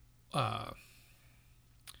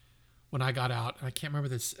when I got out. I can't remember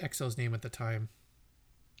this XO's name at the time.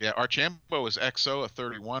 Yeah, Archambault was XO of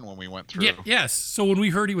 31 when we went through. Yeah, yes. So when we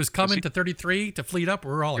heard he was coming to 33 to fleet up,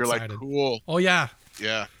 we were all excited. You're like, cool. Oh, yeah.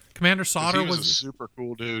 Yeah. Commander Sauter was a super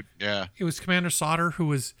cool dude. Yeah. It was Commander Sauter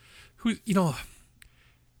who, the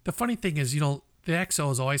funny thing is, the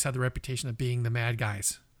XOs always had the reputation of being the mad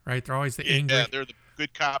guys, right? They're always the angry. Yeah, they're the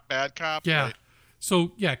good cop, bad cop. Yeah. Right?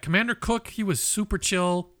 So, yeah, Commander Cook, he was super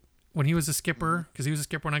chill when he was a skipper, because he was a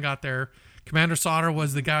skipper when I got there. Commander Sauter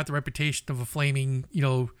was the guy with the reputation of a flaming,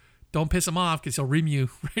 don't piss him off because he'll ream you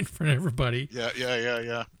right in front of everybody.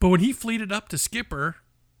 Yeah. But when he fleeted up to skipper,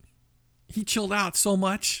 he chilled out so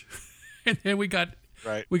much. And then we got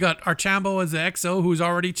Archambault as the XO, who's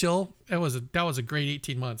already chill. That was a great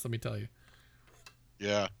 18 months, let me tell you.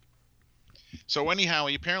 Yeah. So anyhow,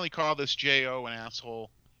 he apparently called this JO an asshole,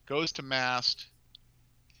 goes to mast,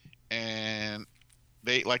 and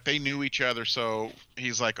they knew each other. So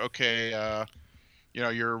he's like, okay,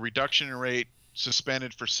 your reduction rate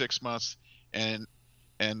suspended for 6 months, and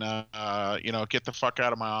get the fuck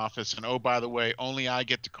out of my office. And oh, by the way, only I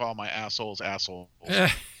get to call my assholes assholes.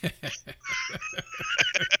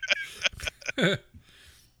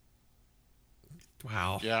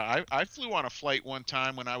 Wow. Yeah, I flew on a flight one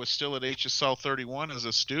time when I was still at HSL 31 as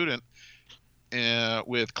a student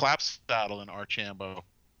with Clapsaddle in Archambault.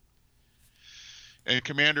 And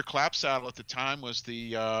Commander Clapsaddle at the time was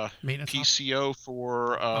the PCO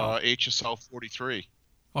for HSL 43.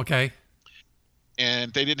 Okay.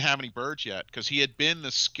 And they didn't have any birds yet, because he had been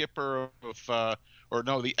the skipper of,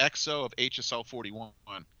 the XO of HSL 41.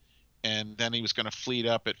 And then he was going to fleet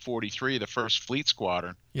up at 43, the first fleet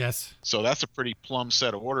squadron. Yes. So that's a pretty plumb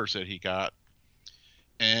set of orders that he got.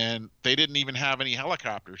 And they didn't even have any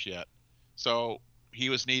helicopters yet. So he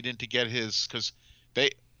was needing to get because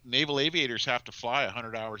naval aviators have to fly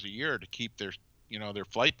 100 hours a year to keep their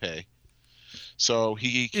flight pay. So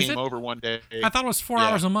he came over one day. I thought it was 4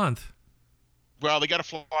 hours a month. Well, they got to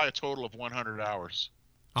fly a total of 100 hours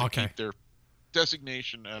to keep their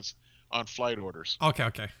designation as on flight orders.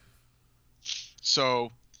 Okay.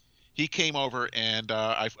 So he came over, and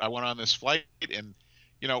I went on this flight, and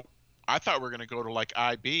I thought we were going to go to like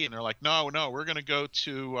IB, and they're like, no, we're going to go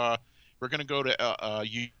to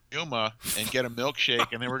Yuma and get a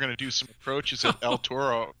milkshake, and then we're going to do some approaches at El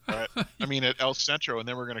Toro, at El Centro, and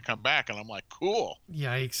then we're going to come back. And I'm like, cool.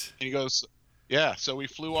 Yikes. And he goes, yeah. So we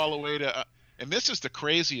flew all the way to, and this is the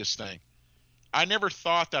craziest thing. I never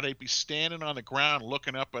thought that I'd be standing on the ground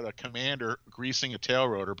looking up at a commander greasing a tail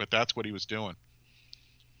rotor, but that's what he was doing.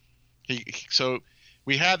 He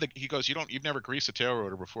goes, you've never greased a tail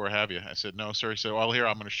rotor before, have you? I said, no, sir. He said, well, here,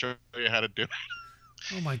 I'm going to show you how to do it.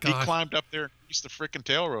 Oh my God. He climbed up there and greased the freaking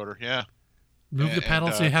tail rotor. Yeah. Move the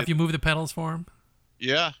pedals. You move the pedals for him?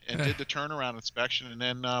 Yeah. And did the turnaround inspection. And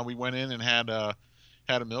then we went in and had a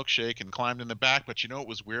milkshake and climbed in the back. But you know what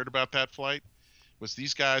was weird about that flight? Was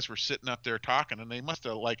these guys were sitting up there talking, and they must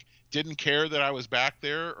have didn't care that I was back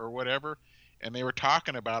there or whatever. and they were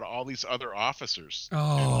talking about all these other officers. And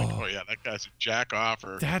like, Oh, oh yeah, that guy's a jack off,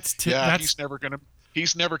 or that's yeah, that's he's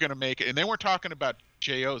never gonna make it. And they weren't talking about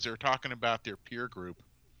JOs; they were talking about their peer group.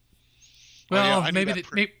 Oh yeah, well, maybe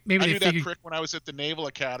maybe I they knew that figured. prick when I was at the Naval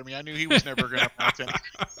Academy. I knew he was never gonna amount to anything,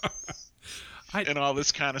 I and all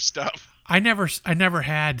this kind of stuff. I never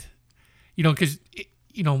had, because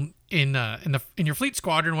in your fleet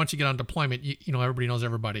squadron, once you get on deployment, everybody knows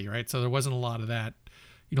everybody, right? So there wasn't a lot of that,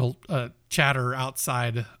 chatter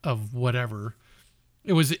outside of whatever.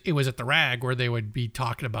 It was at the RAG where they would be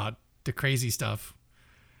talking about the crazy stuff,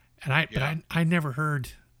 and I never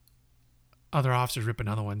heard other officers ripping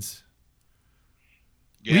other ones.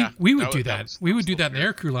 Yeah, we would do that. We would do that in the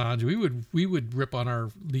aircrew lounge. We would rip on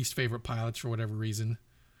our least favorite pilots for whatever reason.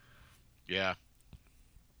 Yeah.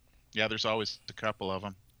 Yeah, there's always a couple of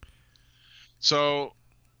them. So,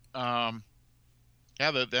 then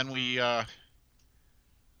we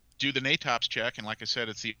do the NATOPS check, and like I said,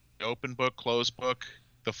 it's the open book, closed book,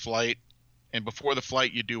 the flight, and before the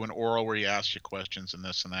flight, you do an oral where you ask you questions and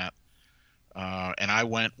this and that. And I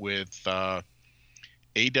went with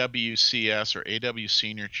AWCS, or AW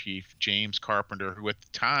Senior Chief James Carpenter, who at the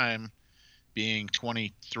time, being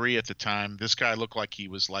 23 at the time, this guy looked like he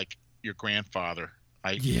was like your grandfather.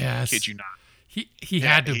 I kid you not. He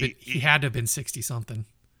had to have been 60 something.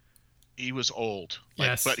 He was old.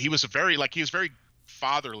 Yes. But he was very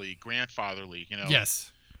fatherly, grandfatherly,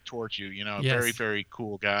 Yes. towards you, Yes. very, very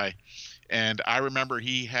cool guy. And I remember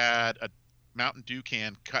he had a Mountain Dew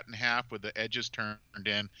can cut in half with the edges turned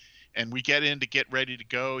in, and we get in to get ready to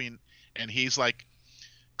go, and he's like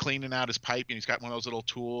cleaning out his pipe, and he's got one of those little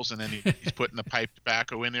tools, and then he's putting the pipe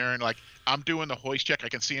tobacco in there, and like I'm doing the hoist check, I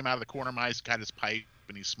can see him out of the corner of my eyes, got his pipe,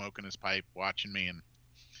 and he's smoking his pipe, watching me,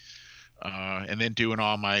 and then doing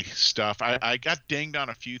all my stuff. I got dinged on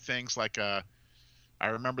a few things, like I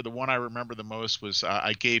remember the one I remember the most was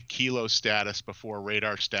I gave kilo status before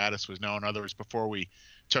radar status was known. In other words, before we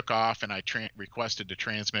took off, and I requested to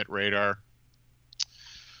transmit radar.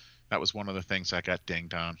 That was one of the things I got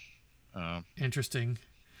dinged on. Interesting.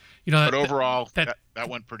 But overall, that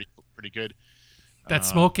went pretty good. That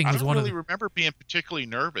smoking was one of the... I don't really remember being particularly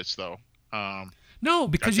nervous, though. No,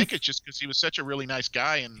 because I think it's just because he was such a really nice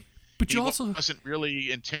guy, and but he wasn't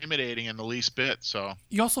really intimidating in the least bit. So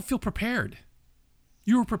you also feel prepared.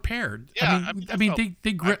 You were prepared. Yeah,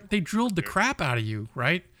 they drilled the crap out of you,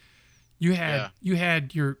 right? You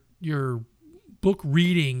had your book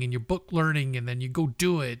reading and your book learning, and then you go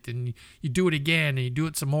do it, and you do it again, and you do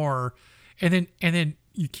it some more, and then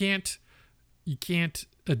you can't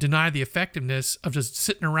deny the effectiveness of just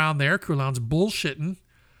sitting around the aircrew lounge bullshitting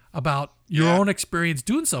about your own experience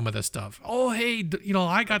doing some of this stuff. Oh, hey,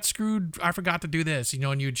 I got screwed. I forgot to do this,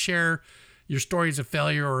 and you'd share your stories of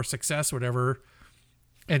failure or success, or whatever.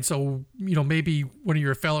 And so, maybe one of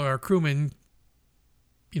your fellow crewmen,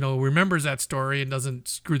 remembers that story and doesn't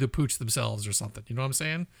screw the pooch themselves or something. You know what I'm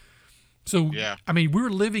saying? So, yeah. I mean, we were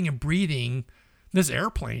living and breathing this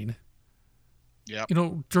airplane. Yeah.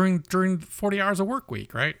 During 40 hours of work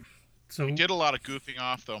week, right? So we did a lot of goofing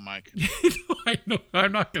off, though, Mike. I know.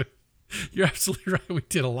 I'm not gonna. You're absolutely right. We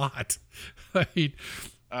did a lot. I mean,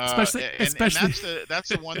 especially. That's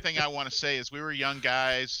the one thing I want to say is we were young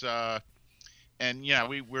guys. And yeah,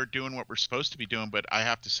 we're doing what we're supposed to be doing, but I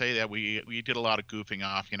have to say that we did a lot of goofing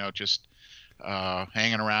off, just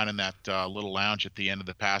hanging around in that little lounge at the end of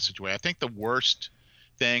the passageway. I think the worst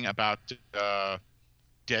thing about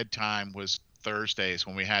dead time was Thursdays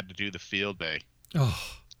when we had to do the field day. Oh.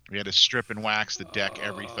 We had to strip and wax the deck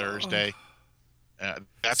every Thursday.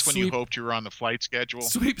 That's when you hoped you were on the flight schedule.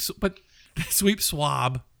 Sweep,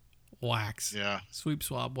 swab, wax. Yeah. Sweep,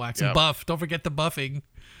 swab, wax, and buff. Don't forget the buffing.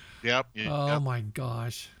 Yep. My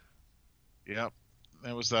gosh. Yep.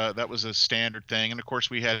 That was a standard thing, and of course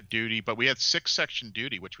we had duty, but we had 6-section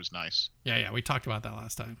duty, which was nice. Yeah. We talked about that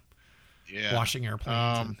last time. Yeah. Washing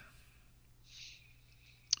airplanes.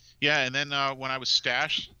 Yeah, and then when I was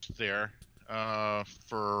stashed there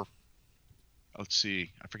for, let's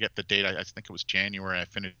see, I forget the date. I think it was January. I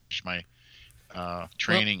finished my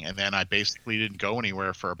training, and then I basically didn't go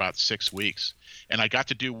anywhere for about 6 weeks, and I got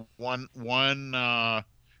to do one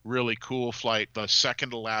really cool flight, the second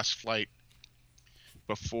to last flight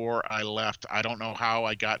before I left. I don't know how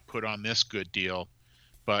I got put on this good deal,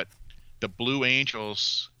 but the Blue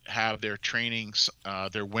Angels have their trainings,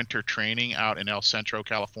 their winter training out in El Centro,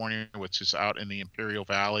 California, which is out in the Imperial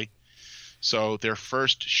Valley. So their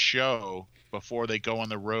first show before they go on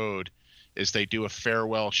the road is they do a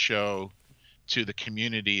farewell show to the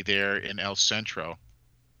community there in El Centro.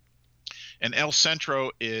 And El Centro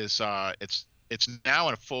is it's now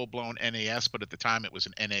a full-blown NAS, but at the time it was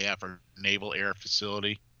an NAF, or Naval Air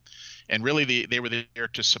Facility. And really they were there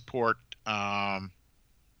to support the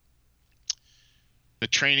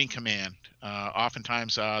training command.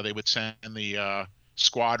 Oftentimes they would send the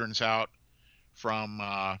squadrons out from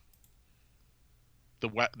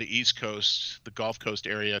the East Coast, the Gulf Coast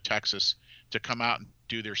area, Texas, to come out and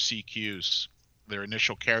do their CQs, their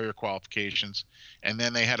initial carrier qualifications. And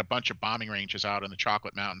then they had a bunch of bombing ranges out in the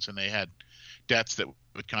Chocolate Mountains, and they had DETs that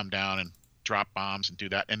would come down and drop bombs and do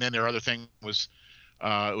that. And then their other thing was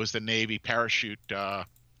it was the Navy parachute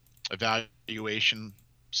evaluation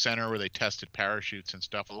center, where they tested parachutes and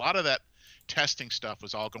stuff. A lot of that testing stuff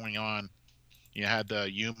was all going on. You had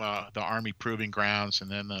the Yuma, the Army Proving Grounds,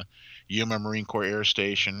 and then the Yuma Marine Corps Air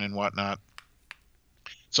Station and whatnot.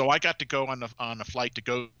 So I got to go on the flight to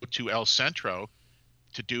go to El Centro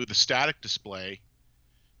to do the static display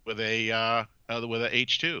with a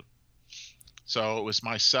H2. So it was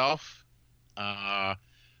myself, a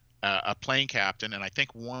plane captain, and I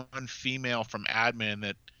think one female from admin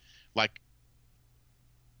that like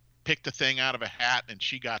picked a thing out of a hat, and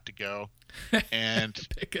she got to go. And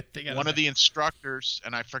one of the instructors,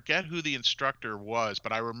 and I forget who the instructor was,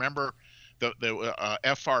 but I remember the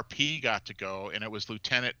FRP got to go, and it was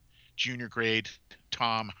Lieutenant Junior Grade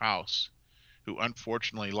Tom House, who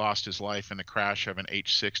unfortunately lost his life in the crash of an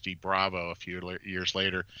H-60 Bravo a few years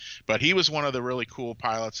later. But he was one of the really cool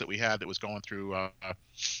pilots that we had that was going through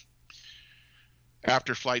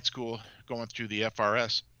after flight school, going through the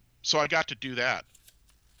FRS. So I got to do that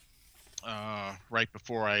right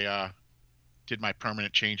before I did my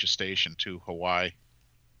permanent change of station to Hawaii.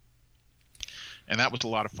 And that was a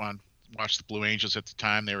lot of fun. Watched the Blue Angels at the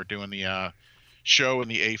time. They were doing the show in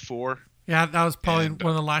the A4. Yeah, that was probably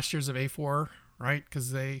one of the last years of A4, right?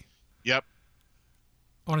 Because they... Yep.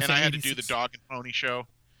 I and I had to do the dog and pony show,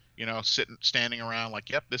 standing around like,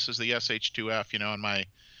 yep, this is the SH-2F,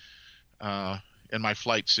 in my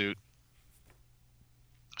flight suit.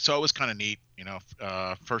 So it was kind of neat,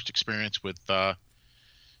 first experience with,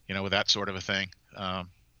 with that sort of a thing.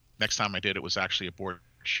 Next time I did it was actually aboard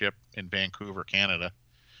ship in Vancouver, Canada,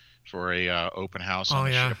 for a open house on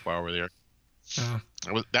the ship while we're there.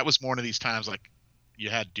 That was one of these times like you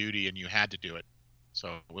had duty and you had to do it,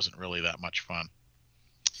 so it wasn't really that much fun.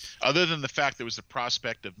 Other than the fact there was the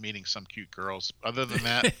prospect of meeting some cute girls. Other than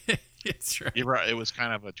that, it's right. You're right. It was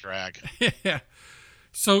kind of a drag. Yeah.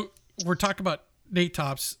 So we're talking about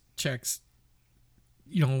NATOPS checks.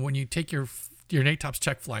 When you take your NATOPS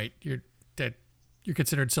check flight, you're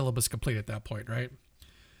considered syllabus complete at that point, right?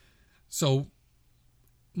 So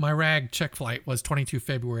my RAG check flight was 22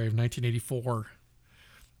 February of 1984.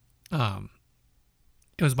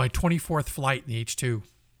 It was my 24th flight in the H2.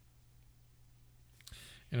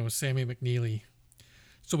 And it was Sammy McNeely.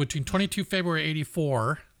 So between 22 February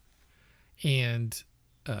 84 and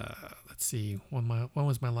let's see, when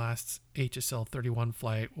was my last HSL 31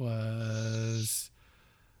 flight? Was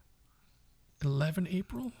 11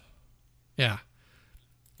 April? Yeah.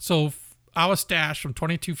 So I was stashed from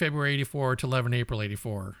 22 February 84 to 11 April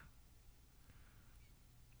 84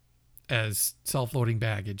 as self-loading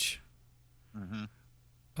baggage. Mm-hmm.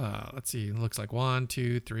 Let's see. It looks like 1,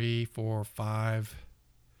 2, 3, 4, 5.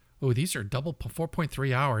 Oh, these are double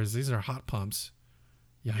 4.3 hours. These are hot pumps.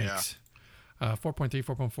 Yikes. Yeah. 4.3,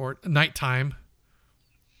 4.4. Nighttime.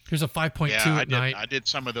 Here's a 5.2 at night. I did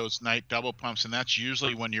some of those night double pumps, and that's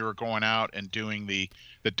usually when you were going out and doing the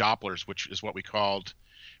Dopplers, which is what we called,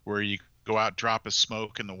 where you go out, drop a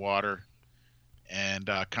smoke in the water, and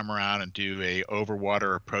come around and do a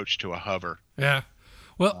overwater approach to a hover. Yeah.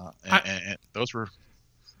 Well, and those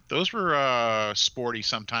were sporty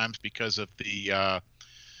sometimes because of the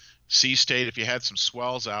sea state. If you had some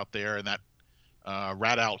swells out there and that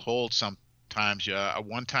rat out hold, sometimes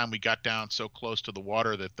one time we got down so close to the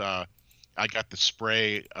water that I got the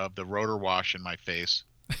spray of the rotor wash in my face.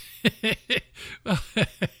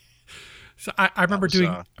 So I remember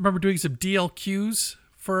doing some DLQs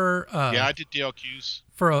for I did DLQs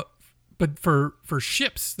for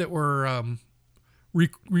ships that were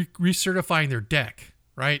recertifying their deck,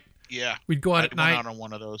 right? Yeah, we'd go out at night. Went out on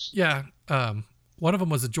one of those. Yeah, one of them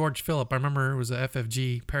was a George Phillip. I remember it was a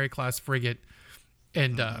FFG Perry class frigate,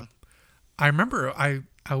 and I remember I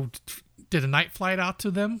did a night flight out to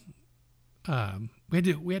them.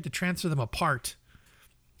 We had to transfer them a part.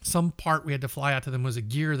 Some part we had to fly out to them was a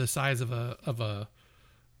gear the size of a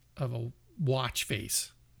watch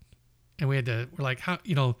face, and we're like, how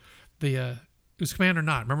it was Commander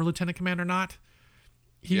Knott. Remember Lieutenant Commander Knott?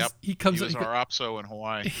 He was our OPSO in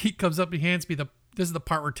Hawaii. He comes up and hands me this is the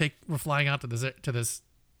part we're flying out to this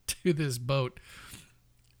boat,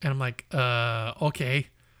 And I'm like, okay.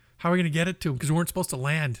 How are we going to get it to him? Because we weren't supposed to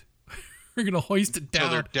land. We're going to hoist it down. So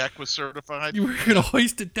their deck was certified? You were going to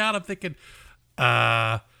hoist it down. I'm thinking,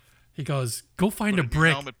 he goes, go find a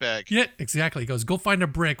brick. Helmet bag. Yeah, exactly. He goes, go find a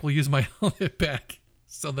brick. We'll use my helmet bag.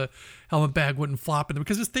 So the helmet bag wouldn't flop into,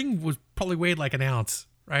 because this thing was probably weighed like an ounce,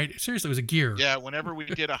 right? Seriously, it was a gear. Yeah, whenever we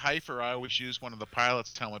did a heifer, I always used one of the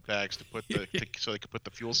pilot's helmet bags to put so they could put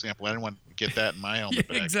the fuel sample. I didn't want to get that in my helmet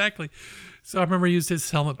bag. Exactly. So I remember I used his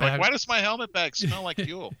helmet bag. Like, why does my helmet bag smell like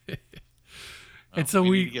fuel? And so we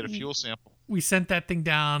we need to get a fuel sample. We sent that thing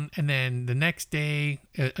down, and then the next day,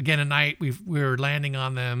 again at night, we were landing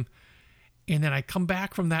on them. And then I come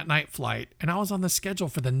back from that night flight, and I was on the schedule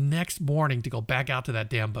for the next morning to go back out to that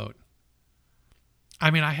damn boat.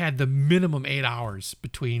 I mean, I had the minimum 8 hours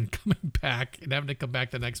between coming back and having to come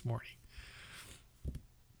back the next morning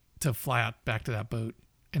to fly out back to that boat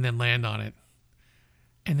and then land on it.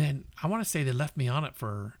 And then I want to say they left me on it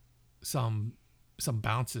for some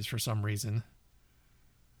bounces for some reason.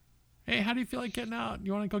 Hey, how do you feel like getting out?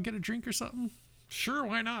 You want to go get a drink or something? Sure,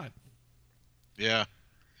 why not? Yeah.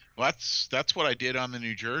 Well, that's what I did on the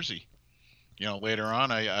New Jersey. Later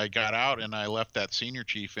on, I got out and I left that senior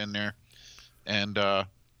chief in there. And I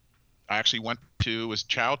actually it was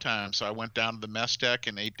chow time, so I went down to the mess deck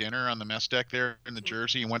and ate dinner on the mess deck there in the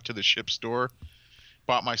Jersey and went to the ship's store,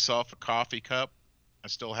 bought myself a coffee cup. I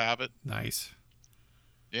still have it. Nice.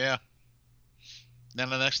 Yeah. Then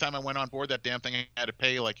the next time I went on board that damn thing, I had to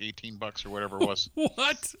pay like $18 or whatever it was.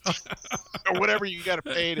 What? Or whatever you got to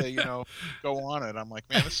pay to, go on it. I'm like,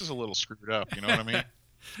 man, this is a little screwed up. You know what I mean?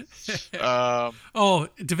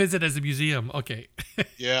 To visit as a museum. Okay.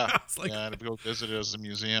 Yeah. I to go visit it as a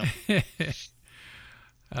museum.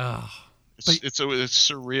 Oh. It's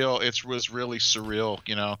surreal. It was really surreal,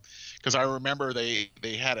 because I remember they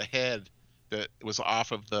had a head that was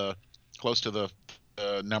off of close to the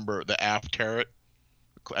aft turret.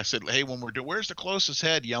 I said, hey, when we're where's the closest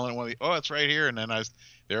head? Yelling at oh, it's right here. And then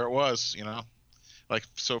there it was, like,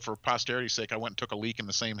 so for posterity's sake, I went and took a leak in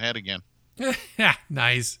the same head again.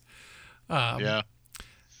 Nice. Yeah.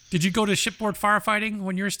 Did you go to shipboard firefighting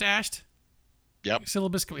when you were stashed? Yep.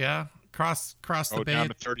 Syllabus, yeah. Cross the bay. Down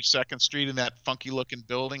to 32nd Street in that funky looking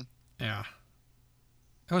building. Yeah.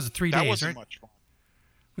 That was 3 days, right? That wasn't much fun.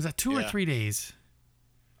 Was that 2 or 3 days?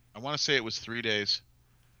 I want to say it was 3 days.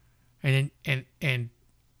 And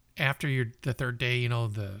after the third day,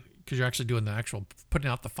 because you're actually doing the actual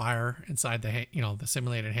putting out the fire inside the the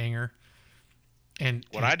simulated hangar. And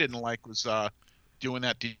what I didn't like was doing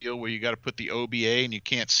that deal where you got to put the OBA and you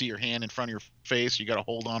can't see your hand in front of your face. You got to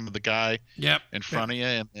hold on to the guy in front of you,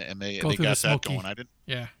 and they got that going. I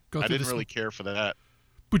didn't really care for that.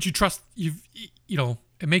 But you trust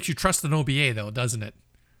it makes you trust an OBA though, doesn't it?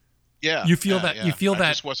 Yeah. You feel that. Yeah. You feel that. I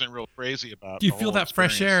just wasn't real crazy about. You feel that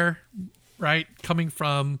experience. Fresh air, right, coming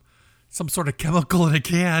from some sort of chemical in a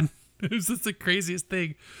can. It's just the craziest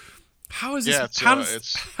thing. How is this? How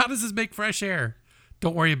does this make fresh air?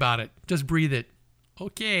 Don't worry about it. Just breathe it.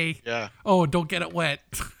 Okay. Yeah. Oh, don't get it wet.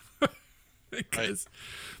 Because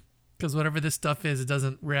whatever this stuff is, it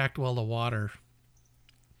doesn't react well to water.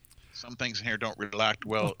 Some things in here don't react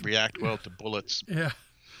well to bullets. Yeah.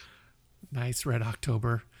 Nice Red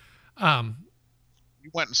October. We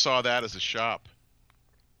went and saw that as a shop.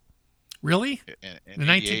 Really? In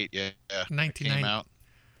 88, yeah. 1990. Came out.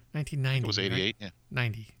 1990. It was 88, right? yeah.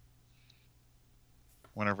 90.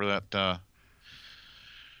 Whenever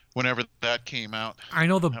that came out. I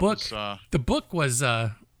know the book. The book was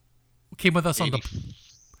came with us 80.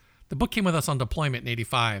 the book came with us on deployment in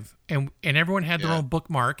 85, and everyone had their own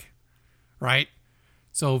bookmark, right?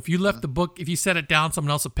 So if you left the book, if you set it down, someone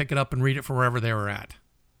else would pick it up and read it from wherever they were at.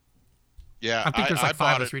 Yeah, I think there's like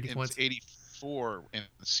 5 of us reading once. 84 in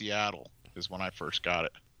Seattle is when I first got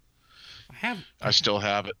it. I still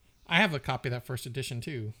have it. I have a copy of that first edition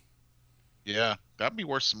too. Yeah, that'd be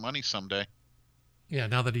worth some money someday. Yeah,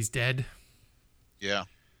 now that he's dead. Yeah.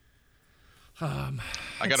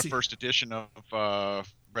 I got a first edition of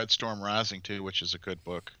Red Storm Rising too, which is a good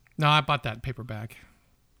book. No, I bought that in paperback.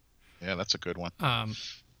 Yeah, that's a good one.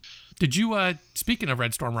 Did you speaking of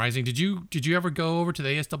Red Storm Rising, did you ever go over to the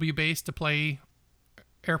ASW base to play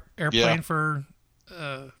airplane for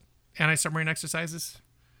anti-submarine exercises?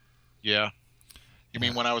 Yeah. You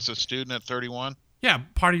mean when I was a student at 31? Yeah,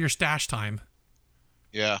 part of your stash time.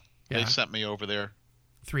 Yeah. They sent me over there.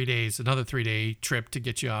 3 days, another 3-day trip to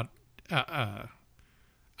get you out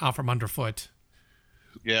from underfoot.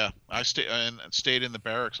 Yeah, I stayed in the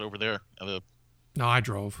barracks over there. No, I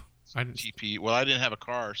drove. I didn't. TP. Well, I didn't have a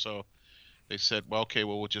car, so they said, "Well, okay,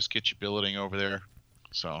 we'll just get you billeting over there."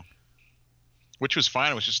 So, which was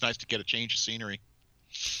fine. It was just nice to get a change of scenery.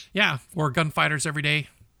 Yeah, wore gunfighters every day.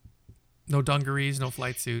 No dungarees, no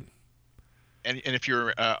flight suit. And if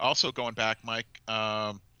you're also going back, Mike,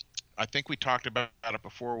 I think we talked about it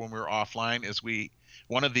before when we were offline.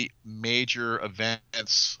 One of the major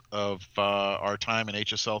events of our time in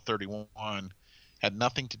HSL 31 had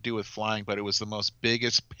nothing to do with flying, but it was the most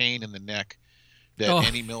biggest pain in the neck that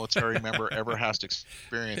any military member ever has to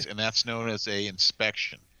experience, and that's known as a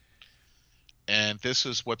inspection. And this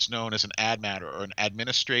is what's known as an ADMAT, or an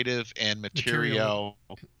administrative and material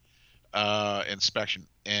inspection,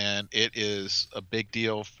 and it is a big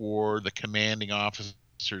deal for the commanding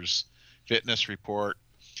officer's fitness report.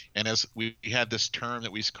 And as we had this term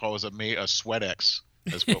that we call as a sweatex,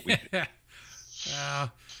 is what we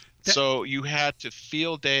so you had to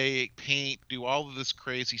field day, paint, do all of this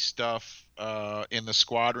crazy stuff in the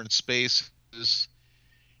squadron spaces.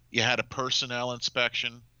 You had a personnel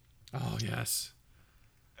inspection. Oh yes,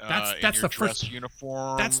 that's the first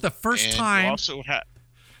uniform. That's the first and time. You also had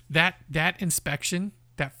that inspection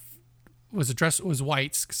that was addressed. It was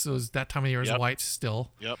whites, so it was that time of year. It was whites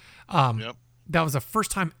still. Yep. That was the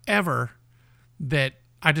first time ever that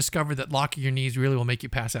I discovered that locking your knees really will make you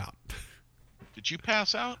pass out. Did you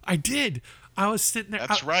pass out? I did. I was sitting there.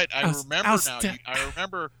 That's right. I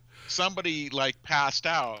remember somebody like passed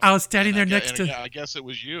out. I was standing there next to. I guess it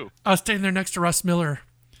was you. I was standing there next to Russ Miller,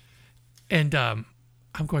 and I'm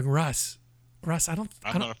going, Russ, I don't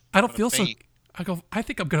feel so. I go, I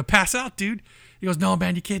think I'm gonna pass out, dude. He goes, no,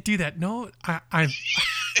 man, you can't do that. No, I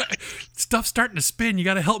stuff's starting to spin. You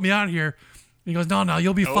got to help me out here. And he goes, no,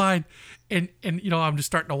 you'll be fine. And I'm just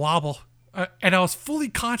starting to wobble, and I was fully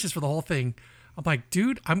conscious for the whole thing. I'm like,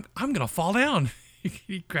 dude, I'm gonna fall down.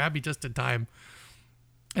 He grabbed me just in time,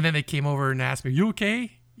 and then they came over and asked me, "You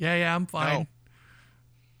okay?" Yeah, I'm fine. No.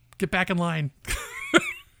 Get back in line.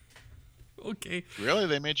 Okay. Really?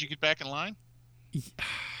 They made you get back in line?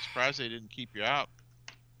 Surprised they didn't keep you out.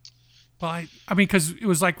 Well, I mean, because it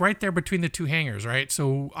was like right there between the two hangars, right?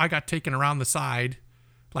 So I got taken around the side,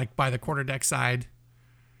 like by the quarterdeck side,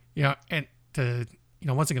 and wasn't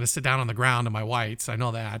going to sit down on the ground in my whites. I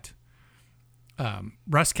know that.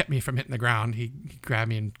 Russ kept me from hitting the ground. He grabbed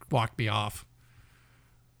me and walked me off.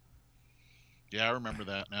 Yeah, I remember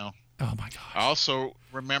that now. Oh my gosh. I also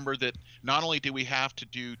remember that not only did we have to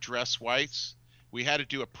do dress whites, we had to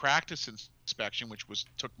do a practice inspection, which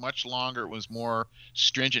took much longer. It was more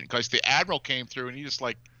stringent because the admiral came through and he just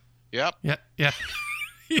like, yep. Yeah.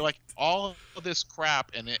 Like all of this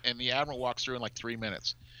crap, and the admiral walks through in like 3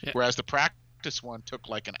 minutes, whereas the practice one took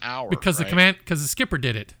like an hour. Because the skipper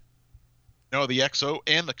did it. No, the XO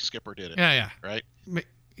and the skipper did it. Yeah. Right.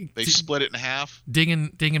 They split it in half,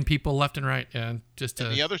 dinging people left and right. Yeah, and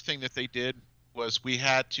the other thing that they did was we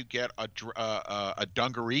had to get a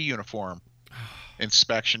dungaree uniform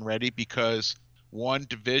inspection ready because one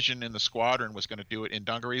division in the squadron was going to do it in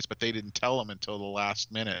dungarees, but they didn't tell them until the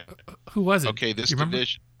last minute. Who was it? Okay, this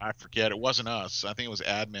division, I forget. It wasn't us. I think it was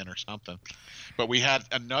admin or something. But we had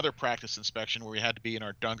another practice inspection where we had to be in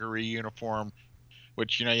our dungaree uniform,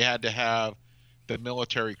 which you had to have the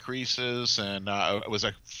military creases, and it was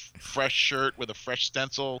a fresh shirt with a fresh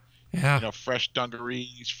stencil. Yeah. Fresh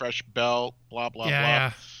dungarees, fresh belt, blah blah blah.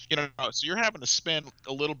 Yeah. So you're having to spend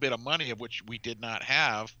a little bit of money, of which we did not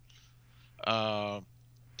have, to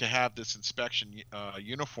have this inspection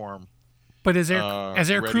uniform. But as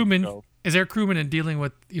air crewman and dealing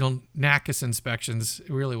with NACIS inspections, it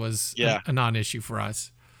really was a non-issue for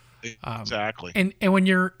us. Exactly. And when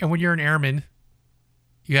you're an airman,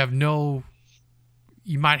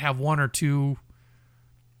 you might have one or two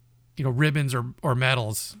ribbons or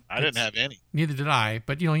medals. I didn't have any. Neither did I.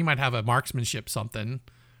 But you might have a marksmanship something,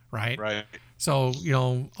 right? Right. So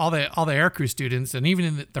all the aircrew students, and even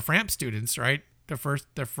in the FRAMP students, right? All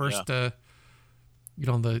the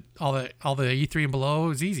E3 and below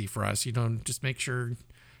is easy for us. Just make sure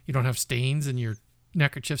you don't have stains and your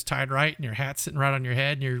neckerchief's tied right and your hat's sitting right on your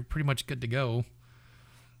head and you're pretty much good to go.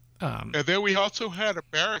 And then we also had a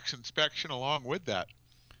barracks inspection along with that.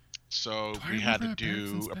 So we had to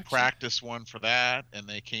do a practice one for that, and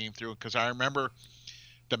they came through. Because I remember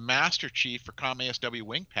the Master Chief for COM-ASW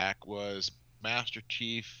Wing Pack was Master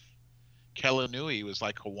Chief Kelanui. He was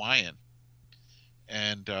like Hawaiian.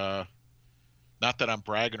 And not that I'm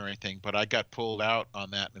bragging or anything, but I got pulled out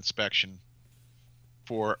on that inspection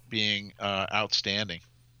for being outstanding.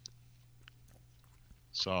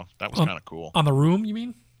 So that was kind of cool. On the room, you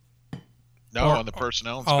mean? No, on the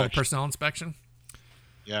personnel inspection. Oh, personnel inspection?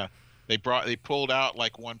 Yeah. They pulled out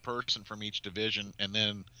like one person from each division and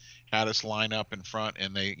then had us line up in front,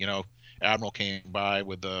 and they, Admiral came by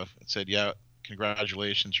said, yeah,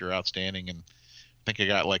 congratulations, you're outstanding. And I think I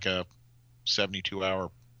got like a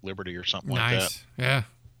 72-hour Liberty or something Nice. Yeah.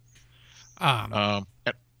 like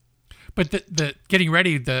that. But the getting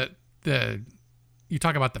ready, the you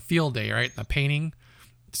talk about the field day, right? The painting.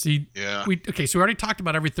 See, Yeah. So we already talked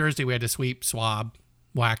about every Thursday we had to sweep, swab,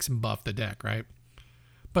 wax, and buff the deck, right?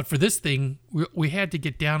 But for this thing, we had to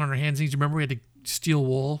get down on our hands and knees. Remember, we had to steal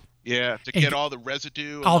wool. Yeah, to get all the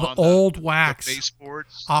residue, all the old wax the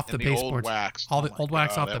baseboards, off the and baseboards, old wax. all the old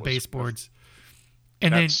wax off the baseboards,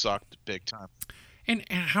 and that sucked big time. And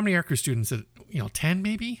how many aircrew students? 10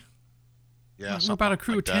 maybe. Yeah, we're about a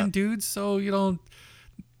crew of 10 dudes, so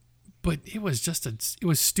But it was it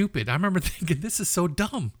was stupid. I remember thinking, this is so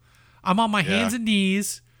dumb. I'm on my hands and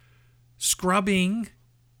knees scrubbing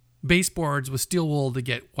baseboards with steel wool to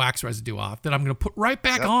get wax residue off that I'm going to put right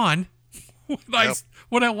back on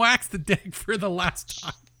when I wax the deck for the last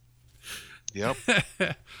time. Yep.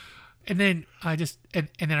 And then I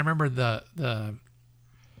remember the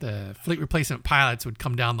fleet replacement pilots would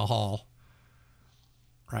come down the hall.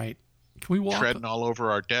 Right? Can we walk? Treading all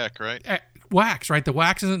over our deck, right? Wax, right? The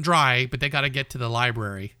wax isn't dry, but they got to get to the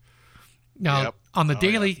library. Now, on the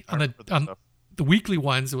daily, on the weekly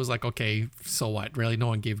ones, it was like, okay, so what? Really, no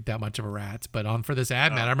one gave that much of a rat's. But for this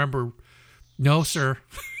admin, I remember, no, sir,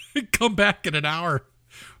 come back in an hour.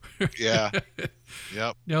 Yeah.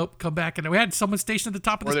 Yep. Nope. Come back we had someone stationed at the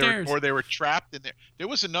top of the stairs. Or they were trapped in there. There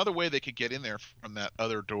was another way they could get in there from that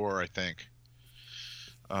other door, I think.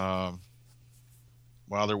 Well,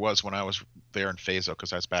 there was when I was there in Phaso,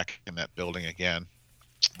 because I was back in that building again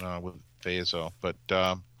with Phaso. But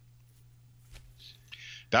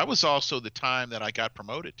that was also the time that I got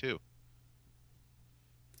promoted too.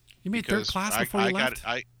 You made third class before you left?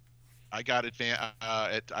 I got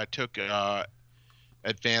I took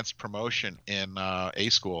advanced promotion in A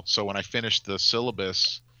school. So when I finished the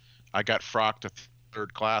syllabus, I got frocked to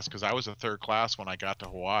third class because I was a third class when I got to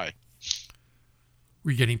Hawaii.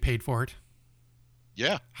 Were you getting paid for it?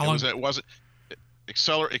 Yeah. How long? It wasn't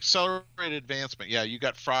accelerated advancement. Yeah, you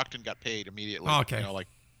got frocked and got paid immediately. Oh, okay.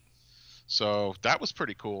 So that was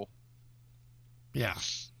pretty cool. Yeah.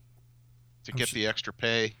 To get the extra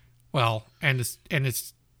pay. Well, and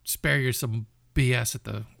it's spare you some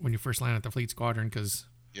BS when you first land at the Fleet Squadron, because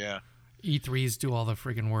E3s do all the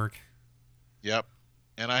friggin' work. Yep.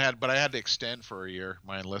 And I had to extend for a year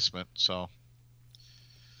my enlistment, so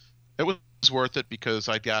it was worth it because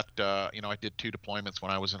I got I did 2 deployments when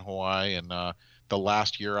I was in Hawaii, and the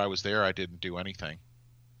last year I was there I didn't do anything.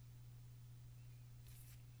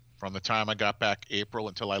 From the time I got back April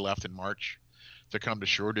until I left in March to come to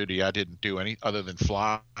shore duty, I didn't do any other than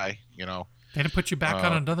fly. They didn't put you back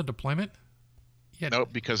on another deployment? Nope,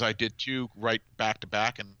 because I did 2 right back to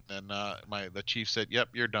back, and then the chief said, "Yep,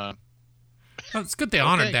 you're done." Well, it's good they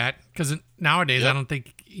honored that, because nowadays I don't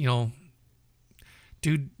think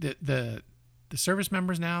dude, the service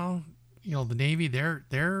members now, the Navy, their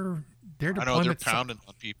deployment. I know they're pounding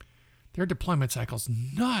on people. Their deployment cycle's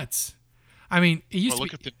nuts. I mean, it used to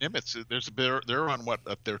look at the Nimitz. They're on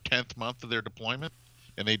their 10th month of their deployment,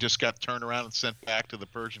 and they just got turned around and sent back to the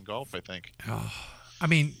Persian Gulf, I think. Oh, I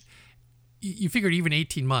mean, you figured even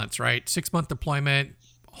 18 months, right? 6-month deployment,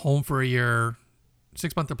 home for a year.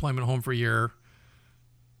 6-month deployment, home for a year.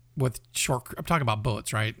 With short, I'm talking about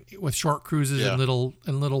boats, right? With short cruises and little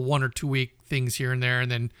 1 or 2 week things here and there,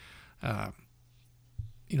 and then,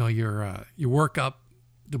 your work up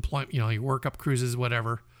deployment, your work up cruises,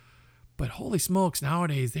 whatever. But holy smokes,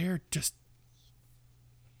 nowadays they're just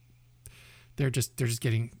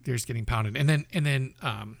getting pounded, and then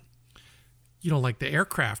like the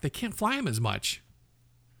aircraft, they can't fly them as much.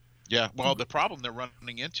 Yeah, well, the problem they're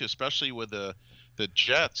running into, especially with the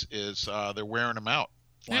jets, is they're wearing them out.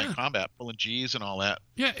 Flying combat, pulling G's and all that.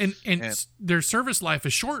 Yeah, and their service life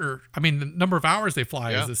is shorter. I mean, the number of hours they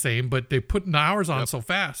fly is the same, but they put the hours on so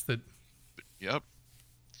fast that. Yep.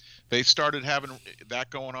 They started having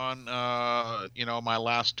that going on, my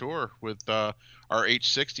last tour with our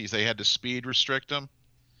H-60s. They had to speed restrict them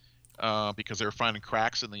because they were finding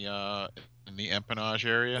cracks in the empennage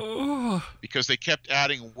area. Oh. Because they kept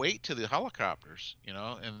adding weight to the helicopters,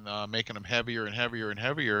 and making them heavier and heavier and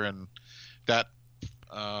heavier, and that.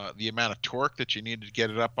 The amount of torque that you need to get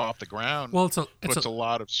it up off the ground puts a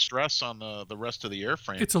lot of stress on the rest of the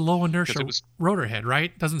airframe. It's a low inertia rotor head,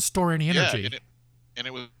 right? Doesn't store any energy. Yeah, and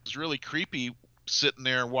it was really creepy sitting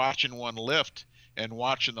there watching one lift and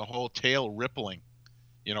watching the whole tail rippling,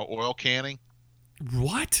 oil canning.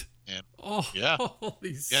 What? And, yeah.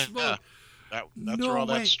 Holy smoke. Yeah. That's where all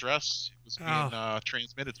that stress was being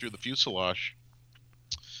transmitted through the fuselage.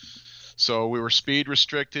 So we were speed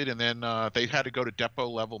restricted, and then they had to go to depot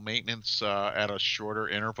level maintenance at a shorter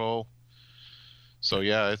interval. So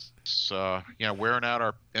yeah, it's wearing out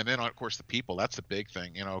our, and then of course the people. That's the big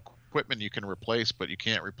thing. Equipment you can replace, but you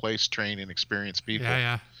can't replace trained and experienced people.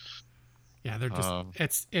 Yeah. They're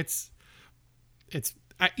just it's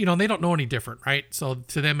they don't know any different, right? So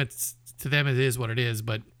to them it is what it is.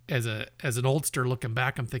 But as an oldster looking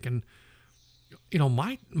back, I'm thinking,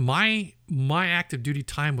 my active duty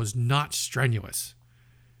time was not strenuous.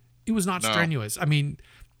 It was not strenuous. I mean,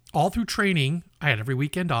 all through training, I had every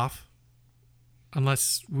weekend off,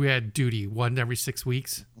 unless we had duty one every 6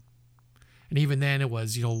 weeks. And even then it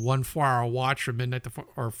was, 1 4-hour watch from midnight to 4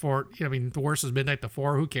 or 4. The worst is midnight to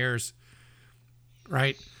 4. Who cares?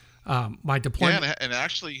 Right. My deployment. Yeah, and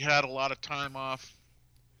actually had a lot of time off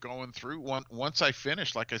going through. Once I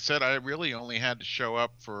finished, like I said, I really only had to show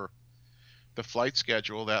up for the flight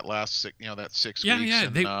schedule that last 6 weeks.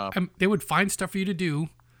 Yeah. And, they would find stuff for you to do,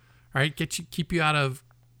 right? Keep you out of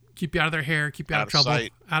their hair, keep you out of trouble,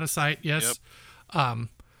 out of sight. Yes. Yep.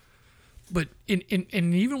 But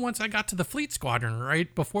and even once I got to the fleet squadron,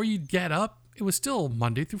 right before you get up, it was still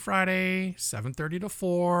Monday through Friday, 7:30 to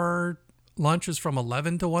 4. Lunch is from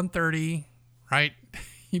 11 to 1:30, right?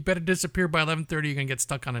 You better disappear by 11:30. You're gonna get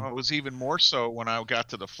stuck on it. It was even more so when I got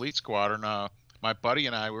to the fleet squadron. My buddy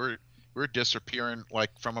and I we were disappearing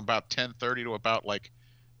like from about 10:30 to about 2:00.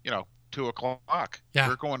 Yeah,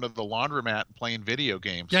 we're going to the laundromat and playing video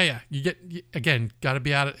games. Yeah. Got to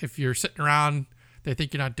be out. If you're sitting around, they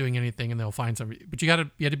think you're not doing anything, and they'll find somebody. But you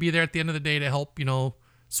had to be there at the end of the day to help,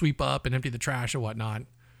 sweep up and empty the trash or whatnot.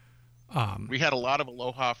 We had a lot of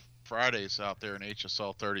Aloha Fridays out there in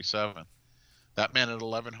HSL 37. That meant at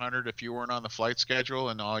 1100, if you weren't on the flight schedule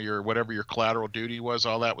and all your whatever your collateral duty was,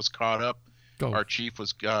 all that was caught up. Go. Our chief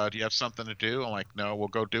was, do you have something to do? I'm like, no, we'll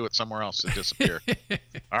go do it somewhere else and disappear.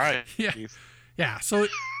 All right. Yeah. Chief. Yeah. So,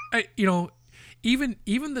 even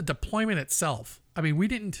the deployment itself. I mean, we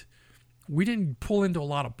didn't pull into a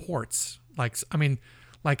lot of ports. I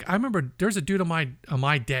remember there's a dude on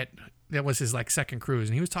my det that was his second cruise,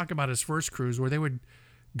 and he was talking about his first cruise where they would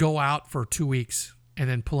go out for 2 weeks and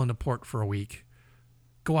then pull into port for a week.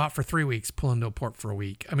 Go out for 3 weeks, pull into a port for a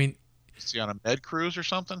week. I mean, is he on a med cruise or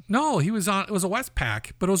something? No, he was on. It was a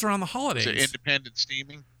Westpac, but it was around the holidays. Is it independent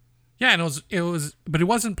steaming? Yeah, and it was, but it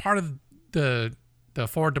wasn't part of the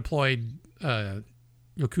forward deployed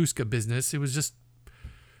Yokosuka business. It was just,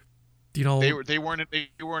 they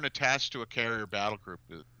weren't attached to a carrier battle group.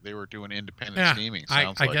 They were doing independent steaming.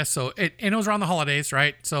 I guess so. And it was around the holidays,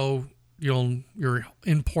 right? So you're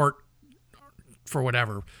in port for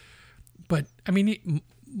whatever. But I mean,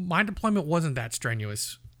 my deployment wasn't that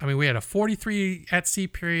strenuous. I mean, we had a 43 day at sea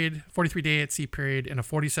period, and a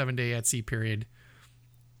 47-day at sea period.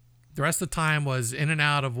 The rest of the time was in and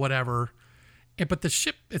out of whatever. But the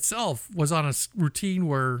ship itself was on a routine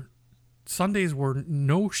where Sundays were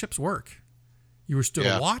no ship's work. You were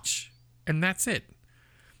still watch, and that's it.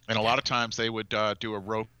 And a lot of times they would do a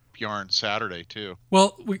rope yarn Saturday too.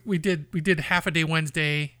 Well, we did half a day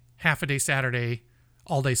Wednesday, half a day Saturday,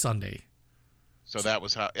 all day Sunday. So that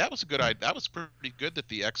was a good idea. That was pretty good that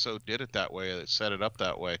the XO did it that way. It set it up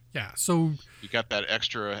that way. Yeah. So you got that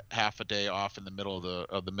extra half a day off in the middle of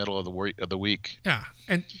the week. Yeah.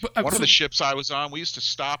 And one of the ships I was on, we used to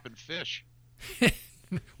stop and fish.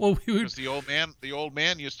 Well, because the old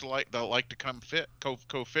man used to like to come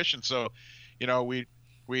go fishing. So, we'd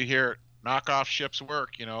hear knock off ship's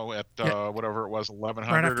work. At whatever it was,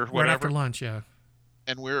 1100 or whatever. Right after lunch, yeah.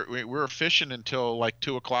 And we were fishing until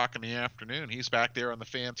 2:00 in the afternoon. He's back there on the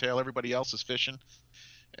fantail. Everybody else is fishing,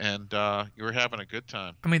 and you were having a good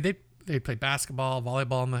time. I mean, they played basketball,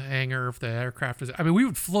 volleyball in the hangar if the aircraft was. I mean,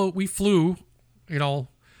 we flew. The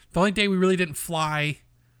only day we really didn't fly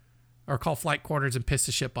or call flight quarters and piss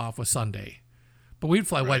the ship off was Sunday, but we'd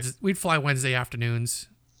fly Wednesday afternoons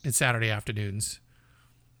and Saturday afternoons.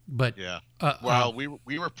 But yeah, we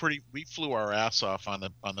flew our ass off on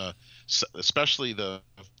the especially the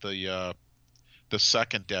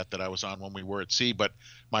second det that I was on when we were at sea. But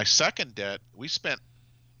my second det, it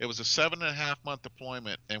was a 7.5 month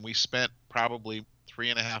deployment, and we spent probably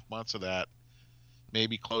 3.5 months of that,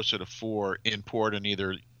 maybe closer to 4, in port in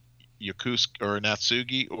either Yokosuka or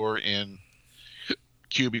Natsugi or in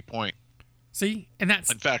Kyubi Point. See, and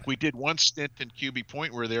that's in fact, we did one stint in Kyubi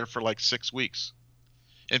Point. We were there for 6 weeks.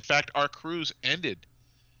 In fact, our cruise ended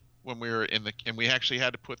when we were and we actually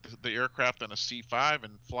had to put the aircraft on a C-5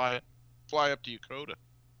 and fly up to Yokota.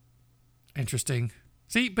 Interesting.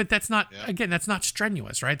 See, but that's not that's not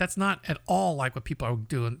strenuous, right? That's not at all like what people are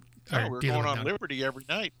doing. No, we're going on Liberty every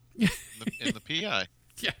night in the PI.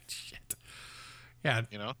 Yeah, shit. Yeah,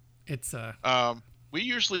 it's we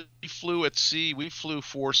usually flew at sea. We flew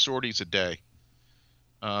 4 sorties a day.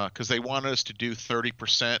 because they wanted us to do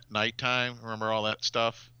 30% nighttime. Remember all that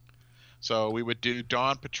stuff? So we would do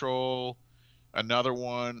dawn patrol, another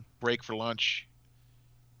one, break for lunch,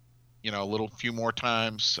 a few more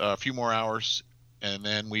times, a few more hours, and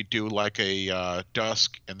then we do like a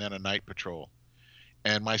dusk and then a night patrol.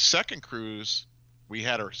 And my second cruise, we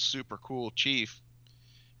had our super cool chief,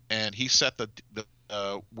 and he set the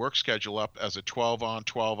work schedule up as a 12 on,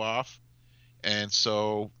 12 off. And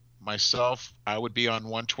so myself, I would be on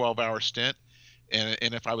one 12-hour stint, and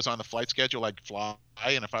if I was on the flight schedule, I'd fly,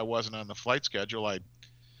 and if I wasn't on the flight schedule, I'd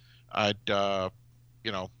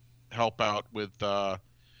help out with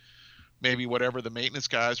maybe whatever the maintenance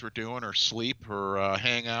guys were doing, or sleep, or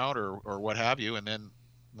hang out, or what have you. And then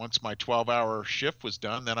once my 12-hour shift was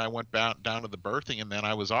done, then I went down to the berthing, and then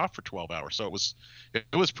I was off for 12 hours. So it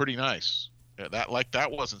was pretty nice.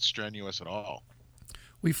 That wasn't strenuous at all.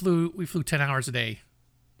 We flew 10 hours a day,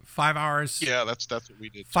 5 hours. Yeah, that's what we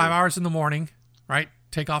did. 5 hours in the morning, right?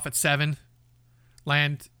 Take off at 7,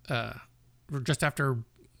 land just after,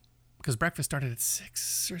 because breakfast started at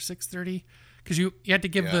 6 or 6:30. Because you had to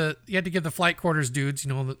give the flight quarters dudes,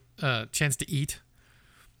 the chance to eat.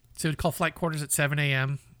 So we'd call flight quarters at 7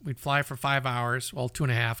 a.m. We'd fly for 5 hours,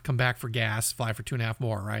 2.5, come back for gas, fly for 2.5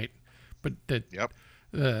 more, right? But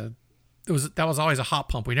that was always a hot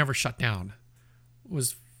pump. We never shut down. It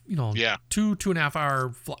was 2.5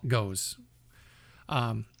 hour goes.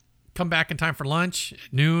 Come back in time for lunch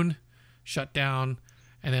at noon, shut down,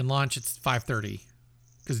 and then lunch it's 5:30.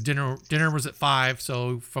 Because dinner was at 5,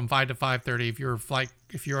 so from 5 to 5:30,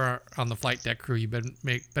 if you're on the flight deck crew, you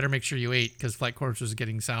better make sure you ate, because flight quarters was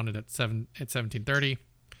getting sounded at 17:30.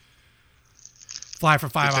 Fly for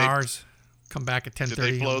 5 hours, come back at 10:30. Did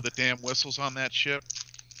they blow the damn whistles on that ship?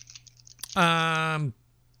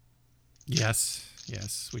 Yes,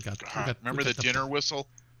 we got. Remember the dinner whistle?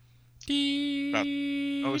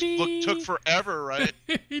 It took forever, right?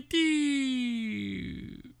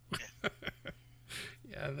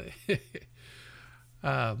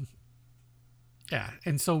 Yeah,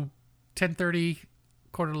 and so 10:30,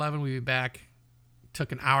 10:45, we'd be back.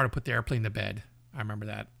 Took an hour to put the airplane to bed. I remember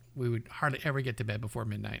that. We would hardly ever get to bed before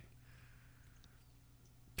midnight,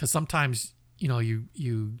 because sometimes you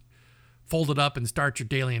fold it up and start your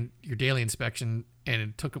daily inspection, and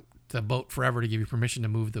it took the boat forever to give you permission to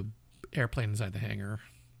move the airplane inside the hangar.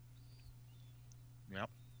 Yep.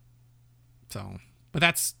 So, but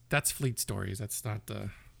that's fleet stories. That's not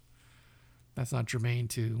germane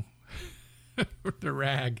to the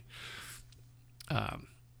rag.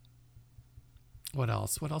 What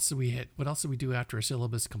else? What else did we hit? What else did we do after a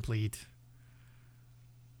syllabus complete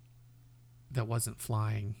that wasn't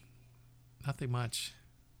flying? Nothing much.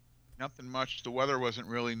 Nothing much. The weather wasn't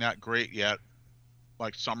really not great yet,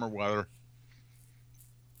 like summer weather.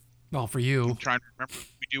 Well, for you. I'm trying to remember. Did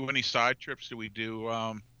we do any side trips? Did we do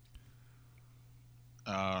I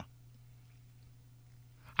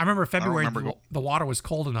remember February, the water was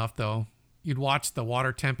cold enough, though. You'd watch the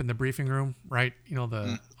water temp in the briefing room, right? On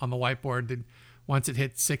the whiteboard. Once it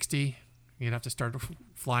hit 60, you'd have to start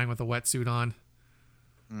flying with a wetsuit on.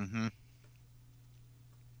 Mm-hmm.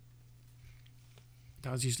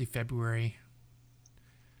 That was usually February,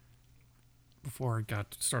 before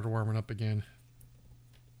it started warming up again.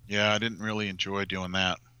 Yeah, I didn't really enjoy doing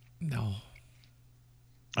that. No.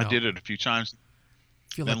 I did it a few times.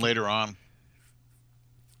 Then later on,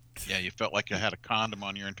 yeah, you felt like you had a condom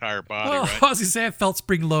on your entire body, right? I was going to say, I felt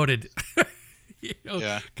spring-loaded.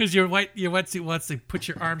 Yeah. Because your wetsuit wants to put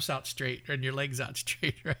your arms out straight and your legs out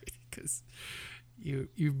straight, right? Because the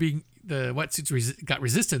wetsuits got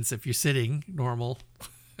resistance if you're sitting normal.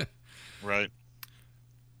 Right.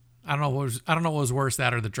 I don't know what was worse,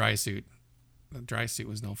 that or the dry suit. The dry suit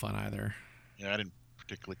was no fun either. Yeah, I didn't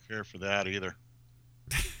particularly care for that either.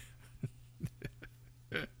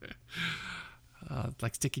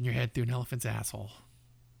 Like sticking your head through an elephant's asshole.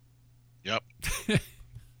 Yep.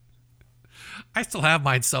 I still have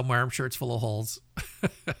mine somewhere. I'm sure it's full of holes.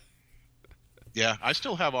 Yeah, I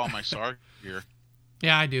still have all my SAR gear.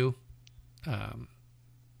 Yeah, I do.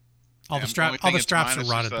 All the straps are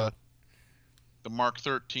rotted. The Mark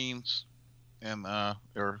 13s, and I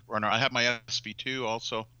have my SV2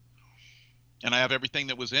 also, and I have everything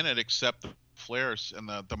that was in it except the flares and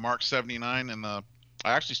the Mark 79, and I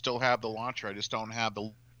actually still have the launcher. I just don't have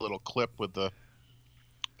the little clip with the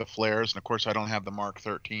flares, and of course I don't have the Mark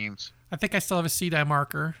 13s. I think I still have a CDI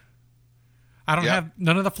marker. I don't have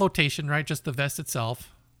none of the flotation, right? Just the vest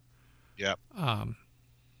itself. Yep. I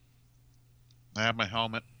have my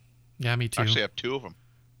helmet. Yeah, me too. Actually, I have two of them.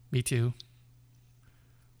 Me too.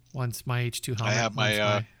 One's my H2 helmet. I have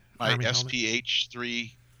my my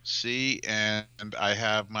SPH3 C, and I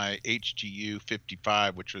have my HGU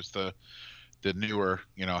 55, which was the newer,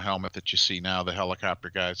 helmet that you see now. The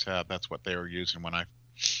helicopter guys have. That's what they were using when I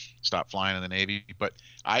stopped flying in the Navy. But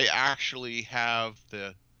I actually have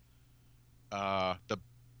the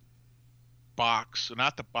box,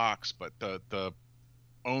 not the box, but the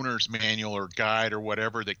owner's manual or guide or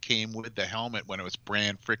whatever that came with the helmet when it was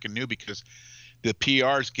brand freaking new, because the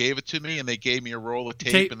PRs gave it to me and they gave me a roll of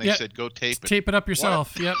tape and they said, go tape it. Tape it up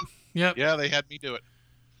yourself. What? Yep. Yeah, they had me do it.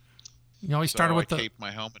 We started with taped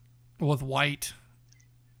my helmet with white,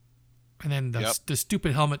 and then the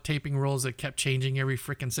stupid helmet taping rules that kept changing every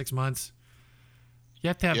freaking 6 months. You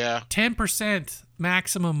have to have 10%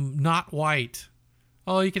 maximum not white.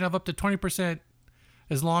 Oh, you can have up to 20%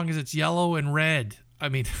 as long as it's yellow and red. I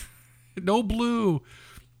mean, no blue.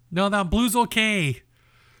 No, now blue's okay.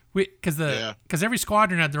 Because every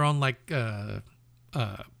squadron had their own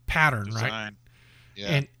pattern, design. Right?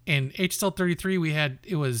 Yeah. And HSL 33,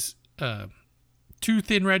 it was 2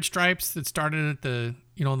 thin red stripes that started at the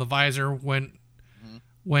in the visor, went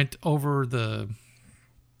over the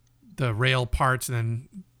rail parts and then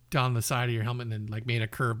down the side of your helmet, and then made a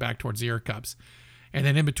curve back towards the ear cups, and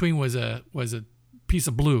then in between was a piece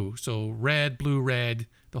of blue, so red, blue, red,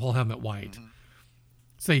 the whole helmet white.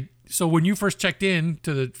 Mm-hmm. So when you first checked in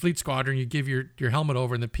to the fleet squadron, you give your helmet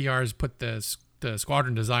over, and the PRs put the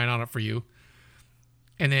squadron design on it for you.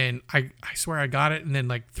 And then I swear I got it, and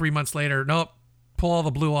then 3 months later, nope, pull all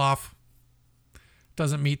the blue off.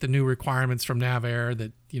 Doesn't meet the new requirements from NavAir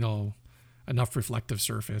that enough reflective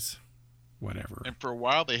surface, whatever. And for a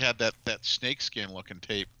while they had that snakeskin looking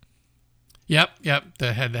tape. Yep.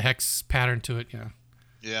 That had the hex pattern to it. Yeah.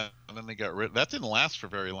 Yeah, and then they got rid. That didn't last for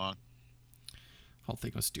very long. Whole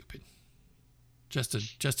thing was stupid. Just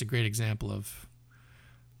a great example of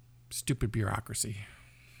stupid bureaucracy.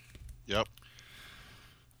 Yep.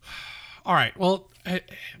 All right. Well,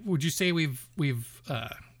 would you say we've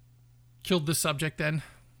killed this subject then?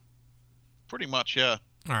 Pretty much, yeah.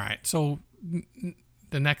 All right. So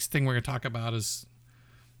the next thing we're going to talk about is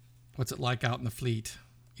what's it like out in the fleet.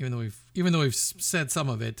 Even though we've said some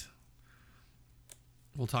of it,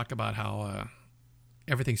 we'll talk about how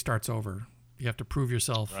everything starts over. You have to prove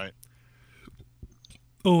yourself. Right.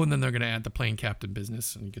 Oh, and then they're going to add the plane captain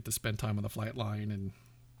business, and you get to spend time on the flight line and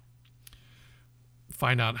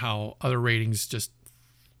find out how other ratings just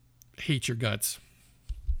hate your guts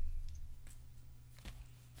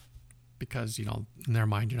because, in their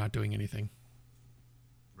mind, you're not doing anything.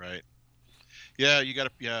 Right. Yeah, you got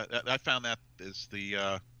to. Yeah, I found that is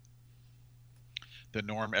the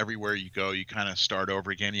norm everywhere you go. You kind of start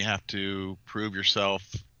over again. You have to prove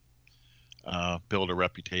yourself, build a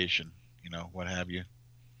reputation, what have you.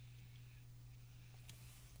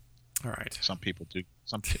 All right. Some people do.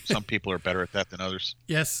 Some people are better at that than others.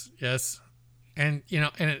 Yes, and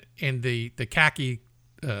and the khaki,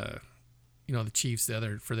 the chiefs,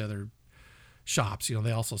 for the other shops,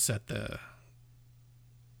 they also set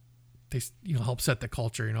help set the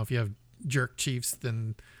culture. If you have jerk chiefs,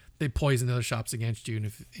 then they poison the other shops against you, and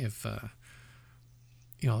if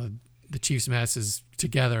the chief's mess is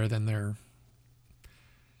together, then they're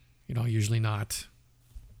usually not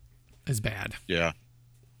as bad. Yeah,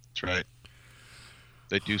 that's right.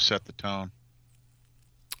 They do set the tone.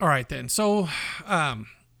 All right, then. So, I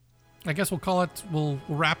guess we'll call it. We'll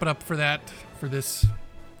wrap it up for the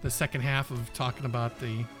second half of talking about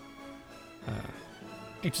the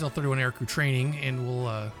HSL 31 aircrew training, and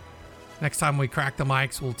we'll next time we crack the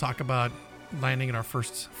mics, we'll talk about landing in our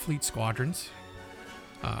first fleet squadrons.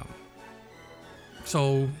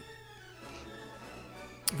 So,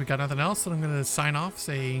 if we got nothing else, then I'm going to sign off.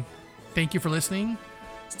 Say thank you for listening.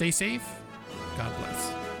 Stay safe. God bless.